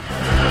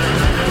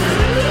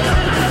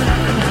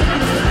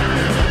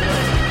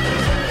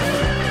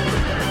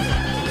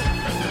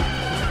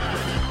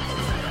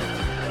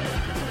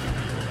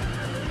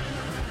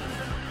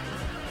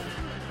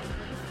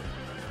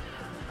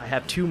 I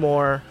have two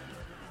more.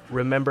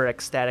 Remember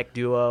Ecstatic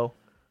Duo.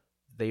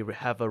 They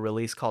have a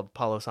release called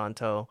Palo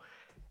Santo,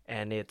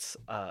 and it's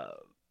a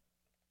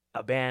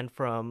band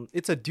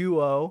it's a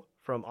duo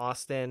from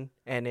Austin,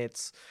 and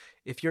it's,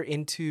 if you're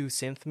into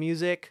synth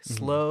music,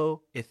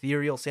 slow,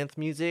 ethereal synth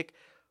music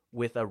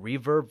with a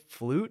reverb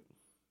flute.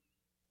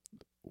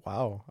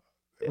 Wow.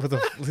 With the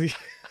flute.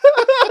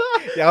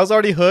 Yeah, I was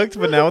already hooked,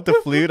 but now with the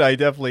flute, I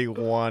definitely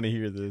want to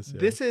hear this.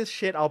 Yeah. This is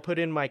shit I'll put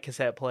in my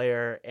cassette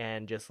player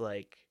and just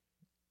like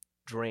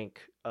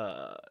drink.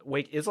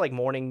 It's like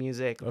morning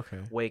music. Okay.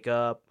 Wake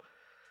up,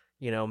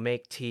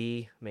 make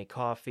tea, make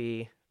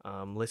coffee,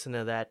 listen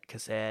to that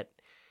cassette.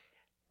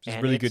 Just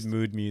and really it's- good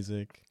mood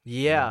music.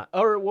 Yeah.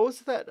 Or what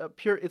was that?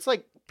 It's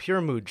like pure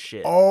mood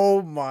shit.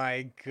 Oh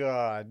my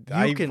god.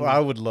 You I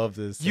would love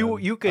this. You I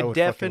could would fucking love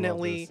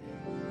definitely. this.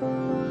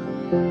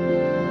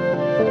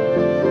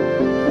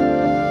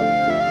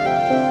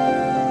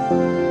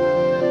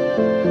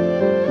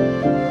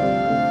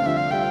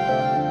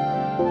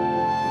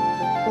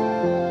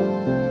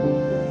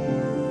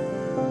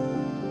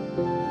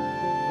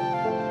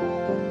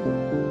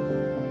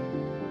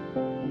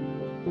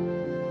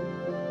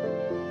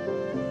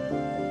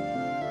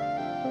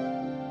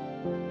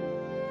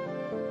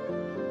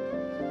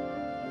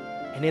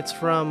 And it's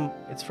from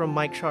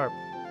Mike Sharp,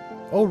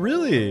 Oh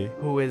really?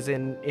 who is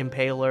in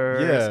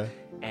Impalers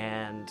Yeah.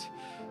 and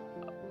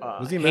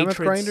Was he a Mammoth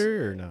Hatred-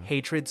 Grinder or no?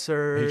 Hatred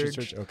Surge. Hatred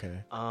Surge.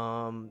 Okay.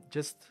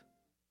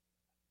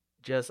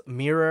 Just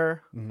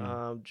Mirror,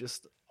 Mhm.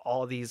 just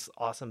all these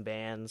awesome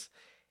bands.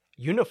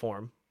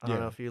 Uniform. I don't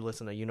Yeah. know if you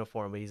listen to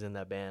Uniform, but he's in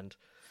that band.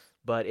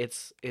 But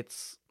it's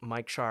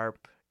Mike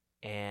Sharp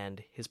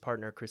and his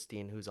partner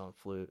Christine, who's on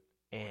flute,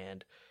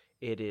 and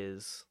it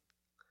is,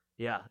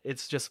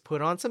 it's just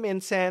put on some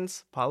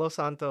incense, Palo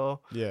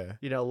Santo, Yeah.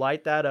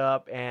 light that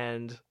up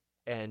and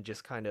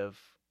just kind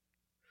of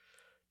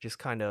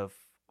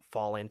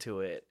fall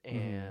into it.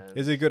 And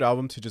Is it a good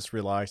album to just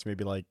relax,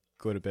 maybe like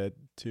go to bed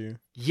to?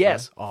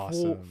 Yes, Yeah?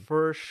 Awesome.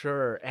 for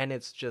sure. And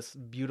it's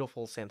just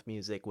beautiful synth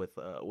music with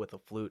a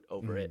flute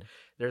over it.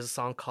 There's a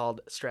song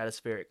called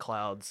Stratospheric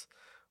Clouds,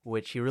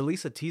 which he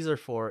released a teaser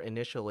for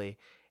initially,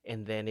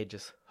 and then it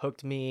just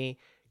hooked me,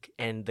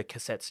 and the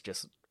cassettes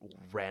just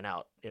ran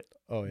out. It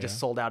just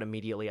sold out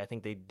immediately. I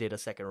think they did a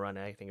second run,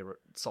 and I think it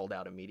sold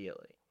out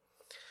immediately.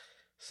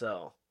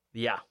 So,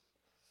 yeah.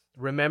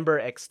 Remember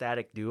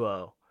Ecstatic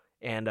Duo,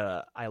 and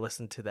I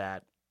listened to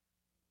that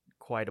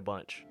quite a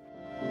bunch.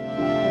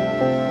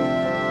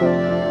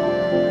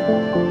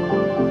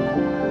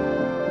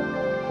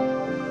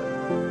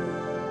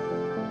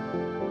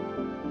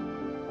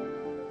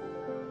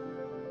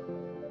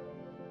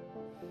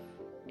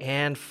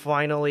 And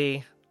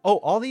finally,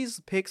 all these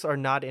picks are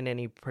not in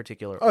any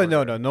particular Oh,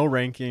 order. no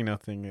ranking,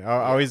 nothing.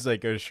 I always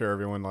like assure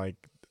everyone like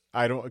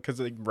I don't, because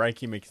like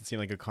ranking makes it seem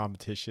like a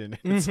competition.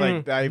 It's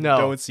like I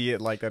don't see it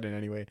like that in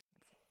any way.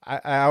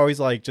 I always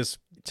like just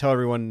tell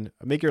everyone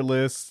make your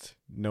list,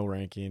 no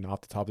ranking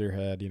off the top of your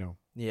head,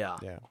 Yeah.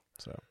 Yeah.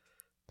 So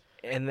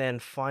And then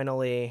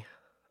finally,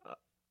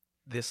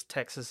 this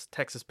Texas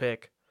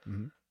pick.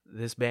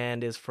 This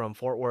band is from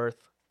Fort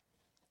Worth.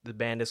 The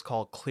band is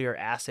called Clear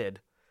Acid,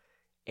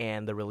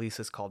 and the release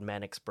is called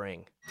Manic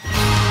Spring.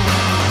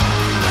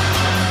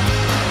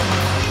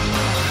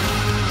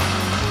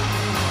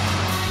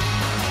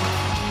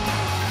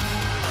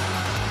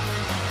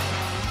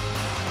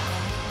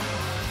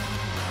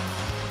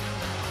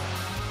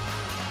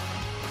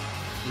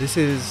 This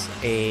is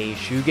a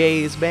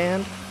shoegaze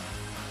band,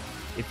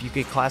 if you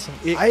could classify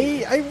it.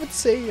 I would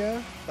say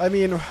yeah. I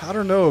mean, I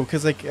don't know,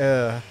 because like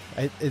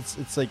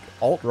it's like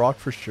alt rock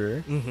for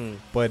sure,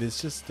 but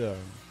it's just I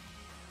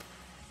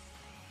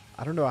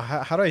don't know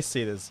how do I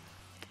say this.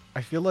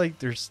 I feel like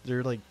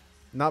they're like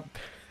not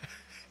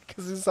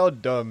because this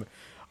sounds dumb.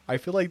 I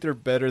feel like they're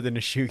better than a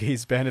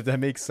shoegaze band, if that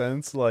makes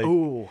sense. Like,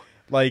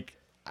 like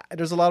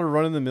there's a lot of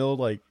run in the mill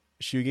like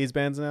shoegaze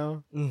bands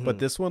now, but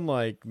this one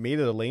like made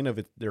it a lane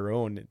of their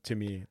own to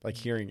me. Like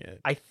hearing it,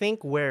 I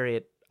think where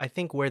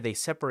they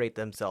separate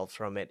themselves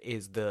from it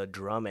is the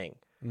drumming,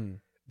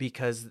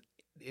 because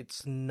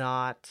it's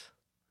not.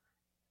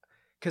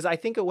 Because I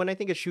think when I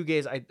think of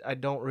shoegaze, I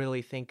don't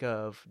really think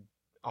of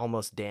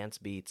almost dance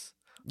beats.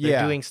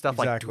 They're doing stuff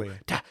exactly.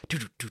 like da do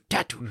do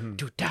da do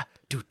do da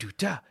do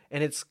da,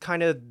 and it's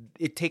kind of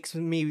it takes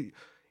me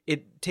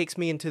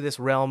into this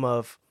realm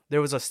of,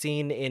 there was a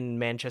scene in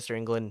Manchester,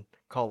 England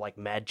called like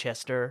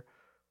Manchester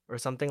or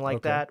something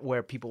like that,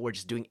 where people were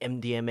just doing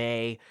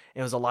MDMA.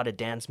 It was a lot of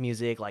dance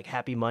music, like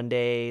Happy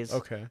Mondays,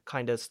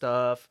 kind of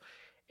stuff.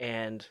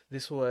 And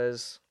this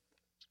was,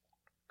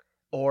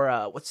 or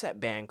what's that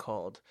band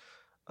called?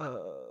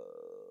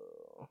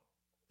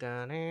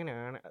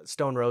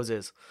 Stone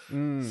Roses.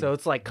 So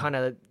it's like kind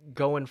of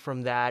going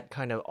from that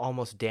kind of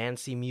almost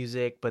dancey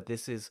music, but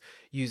this is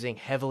using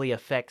heavily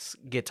effects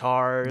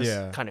guitars,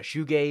 kind of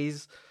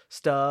shoegaze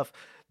stuff.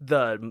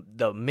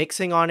 The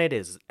mixing on it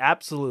is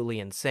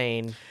absolutely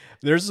insane.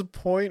 There's a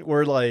point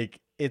where like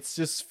it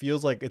just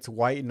feels like it's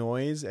white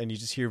noise and you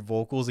just hear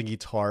vocals and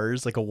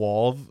guitars, like a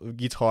wall of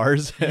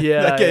guitars.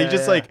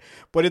 Like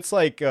but it's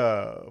like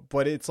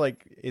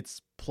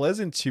it's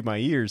pleasant to my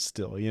ears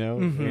still,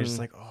 And you're just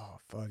like, oh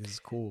fuck, this is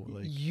cool.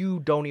 Like, you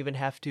don't even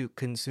have to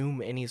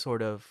consume any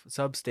sort of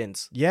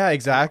substance. Yeah,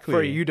 exactly.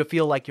 For you to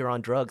feel like you're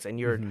on drugs, and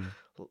you're,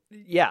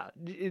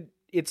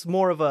 it's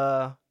more of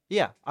a,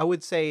 I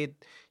would say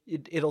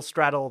it'll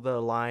straddle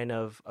the line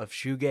of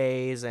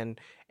shoegaze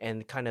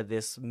and kind of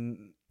this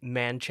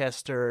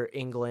Manchester,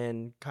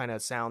 England kind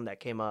of sound that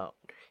came up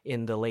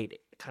in the late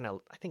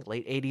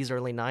 80s,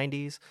 early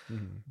 90s.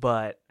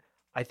 But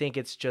I think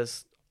it's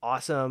just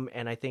awesome,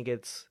 and I think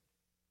it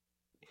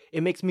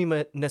makes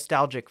me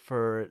nostalgic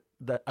for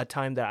a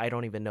time that I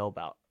don't even know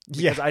about.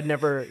 Because I'd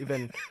never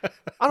even,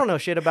 I don't know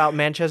shit about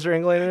Manchester,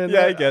 England.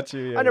 I get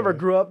you. I never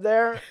grew up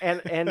there,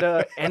 and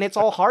it's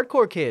all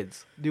hardcore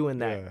kids doing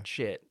that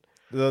shit.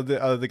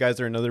 The guys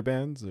are in other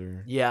bands,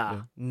 or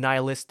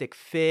Nihilistic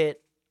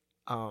Fit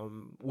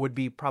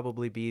would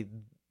probably be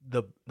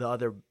the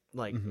other,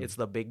 like it's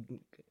the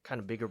kind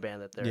of bigger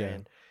band that they're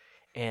in,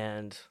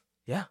 and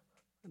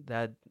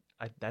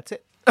that's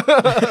it.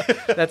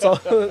 That's all.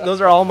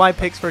 Those are all my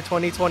picks for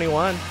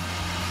 2021.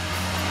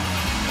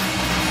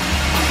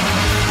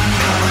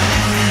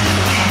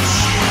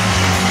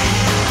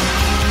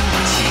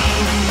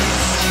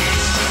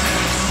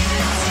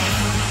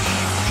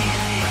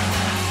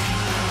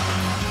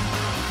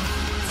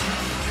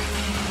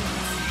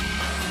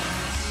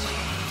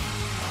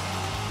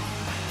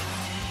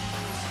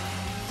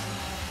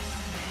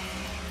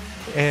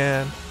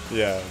 And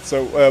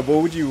so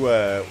what would you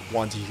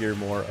want to hear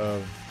more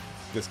of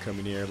this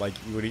coming year? Like,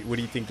 what do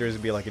you think there's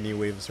gonna be like a new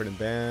wave of certain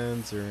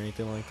bands or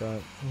anything like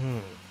that?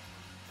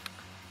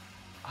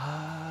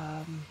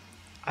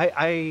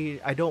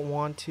 I don't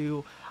want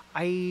to.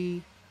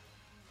 I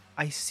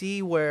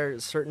see where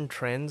certain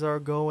trends are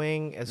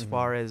going as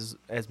far as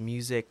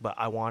music, but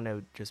I want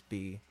to just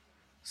be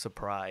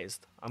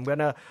surprised.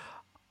 The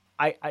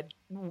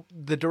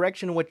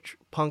direction in which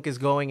punk is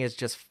going is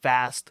just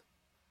fast,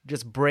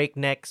 just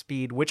breakneck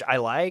speed, which I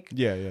like.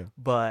 Yeah.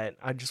 But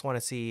I just want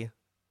to see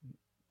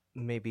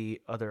maybe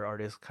other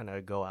artists kind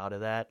of go out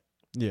of that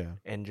Yeah.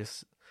 and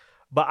just.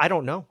 But I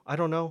don't know.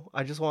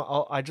 I just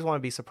want to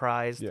be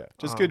surprised. Yeah.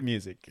 Just good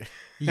music.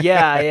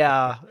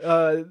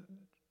 Yeah.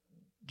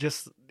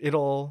 Just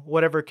it'll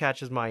whatever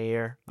catches my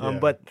ear. Yeah.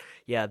 But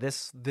yeah,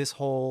 this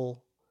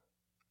whole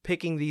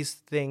picking these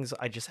things,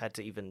 I just had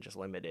to even just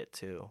limit it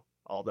to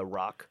all the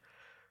rock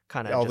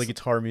kind of All the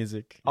guitar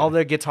music. all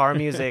the guitar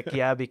music.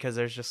 Yeah, because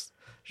there's just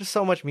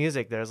so much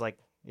music. There's like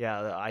the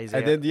Isaiah.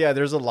 And then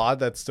there's a lot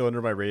that's still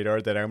under my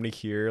radar that I'm gonna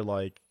hear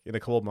like in a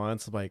couple of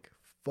months. I'm like,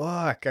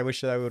 fuck, I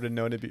wish that I would have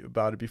known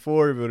about it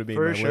before. It would have been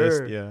For my sure.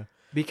 list. Yeah.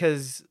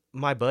 Because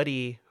my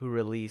buddy who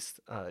released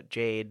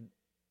Jade,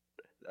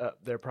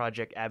 their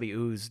project Abby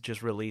Ooze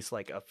just released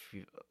like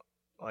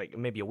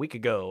maybe a week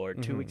ago or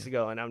 2 weeks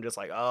ago, and I'm just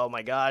like, oh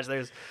my gosh,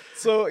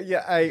 So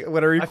yeah,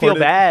 I feel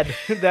bad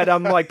that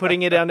I'm like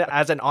putting it on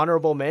as an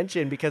honorable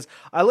mention because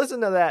I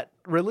listened to that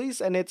release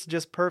and it's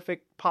just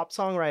perfect pop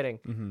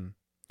songwriting.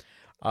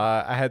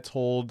 I had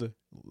told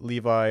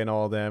Levi and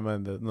all of them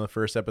in the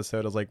first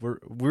episode, I was like,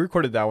 we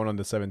recorded that one on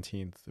the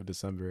 17th of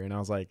December, and I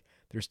was like,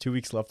 there's 2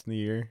 weeks left in the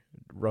year,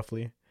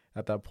 roughly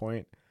at that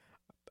point.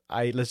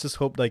 Let's just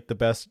hope like the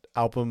best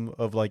album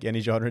of like any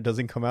genre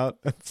doesn't come out.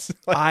 Like,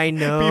 I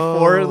know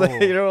before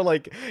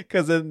like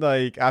because then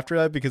like after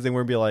that, because then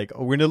we're gonna be like,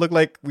 oh, we're gonna look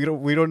like we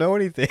don't know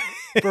anything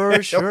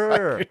for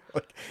sure.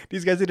 Like,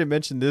 these guys didn't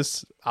mention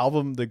this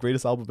album, the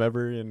greatest album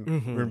ever, and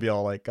we're gonna be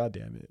all like, God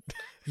damn it.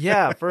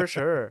 Yeah, for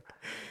sure.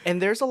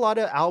 And there's a lot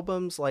of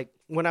albums like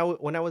when I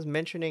was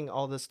mentioning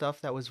all the stuff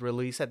that was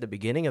released at the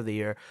beginning of the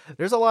year,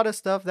 there's a lot of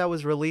stuff that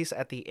was released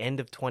at the end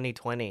of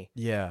 2020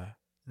 Yeah.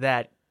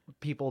 that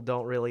people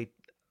don't really.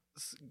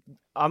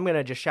 I'm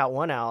gonna just shout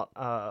one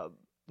out.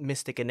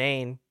 Mystic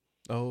Inane.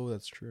 Oh,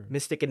 that's true.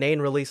 Mystic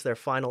Inane released their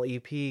final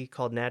EP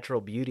called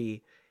Natural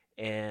Beauty,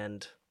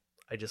 and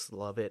I just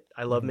love it.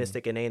 I love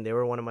Mystic Inane. They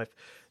were one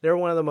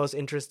of the most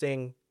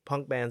interesting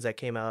punk bands that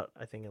came out,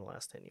 I think, in the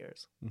last 10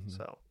 years.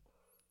 So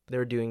they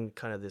were doing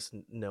kind of this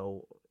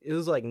it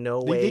was like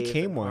They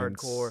came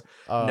once. hardcore.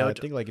 I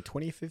think like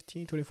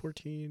 2015,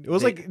 2014. It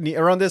was like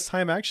around this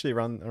time, actually,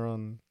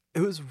 around. It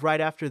was right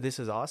after This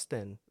Is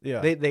Austin. Yeah.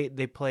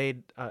 They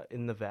played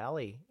in the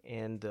Valley,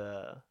 and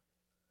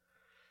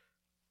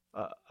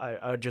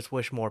I just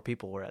wish more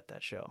people were at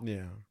that show.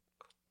 Yeah.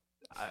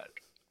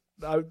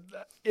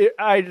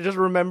 I just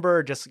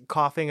remember just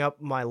coughing up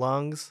my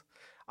lungs.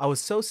 I was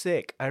so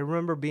sick. I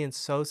remember being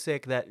so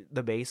sick that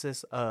the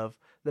bassist of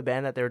the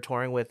band that they were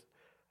touring with,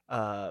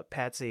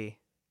 Patsy,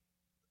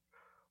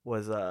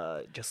 was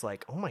just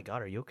like, oh my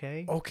God, are you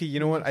okay? Okay,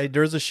 you know what?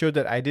 There's a show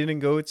that I didn't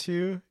go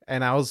to,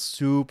 and I was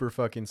super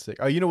fucking sick.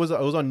 Oh, you know,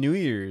 I was on New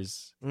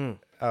Year's.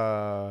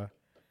 New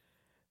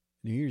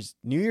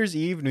Year's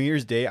Eve, New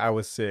Year's Day, I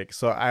was sick.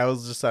 So I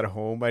was just at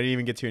home. I didn't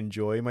even get to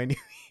enjoy my New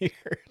Year.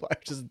 I was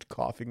just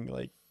coughing,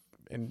 like,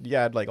 and yeah,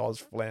 I had like all this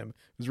phlegm. It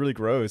was really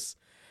gross.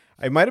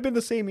 It might have been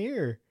the same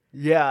year.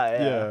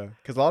 Yeah.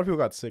 Because a lot of people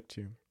got sick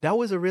too. That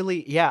was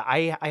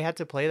I had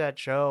to play that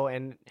show,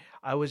 and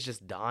I was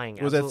just dying.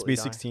 Was that absolutely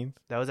Space 16?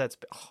 That was at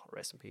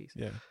rest in peace.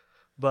 Yeah.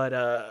 But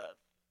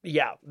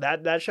yeah,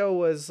 that show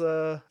was.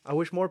 I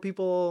wish more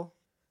people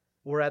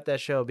were at that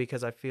show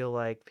because I feel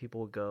like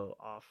people would go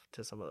off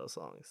to some of those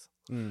songs.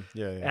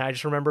 Yeah. And I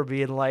just remember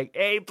being like,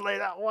 "Hey, play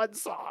that one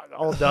song,"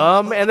 all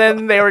dumb, and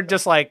then they were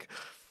just like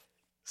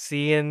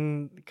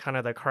seeing kind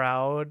of the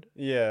crowd.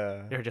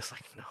 Yeah. They're just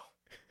like, no.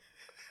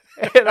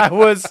 And I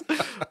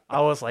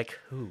was like,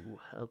 "Ooh,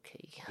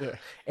 okay." Yeah.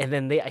 And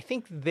then I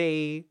think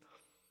they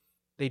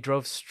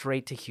drove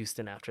straight to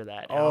Houston after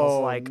that. And I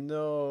was like,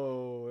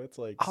 no, it's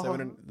like Oh.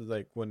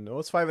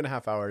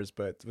 5.5 hours,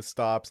 but with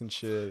stops and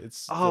shit,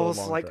 it's. I still a was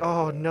long like, drive,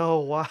 oh yeah. no,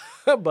 why?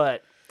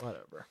 But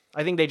whatever.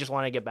 I think they just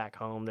want to get back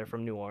home. They're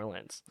from New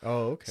Orleans,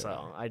 Oh, okay. so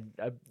I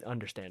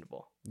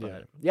understandable.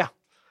 Yeah.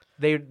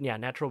 But yeah.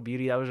 Natural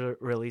Beauty, that was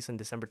released in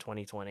December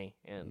 2020,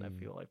 and I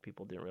feel like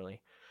people didn't really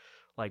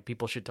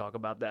people should talk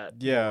about that.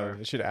 Yeah, more.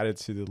 I should add it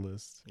to the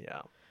list.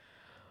 Yeah.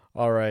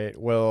 All right.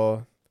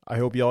 Well, I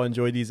hope y'all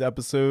enjoyed these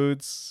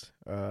episodes.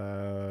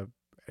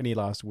 Any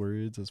last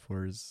words as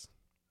far as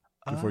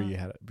before you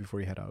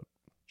head out?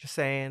 Just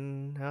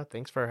saying,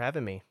 thanks for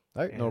having me.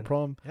 All right, no And-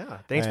 problem. Yeah,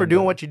 thanks for And,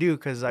 doing what you do,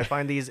 because I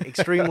find these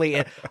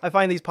I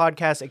find these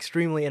podcasts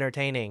extremely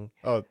entertaining.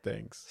 Oh,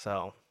 thanks.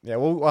 So Yeah,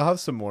 I'll have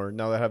some more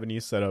now that I have a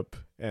new setup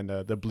and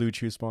the Blue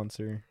Chew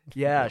sponsor.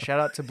 yeah, shout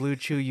out to Blue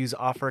Chew. Use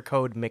offer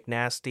code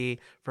McNasty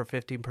for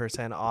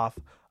 15% off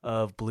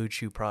of Blue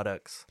Chew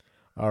products.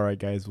 All right,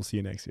 guys, we'll see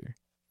you next year.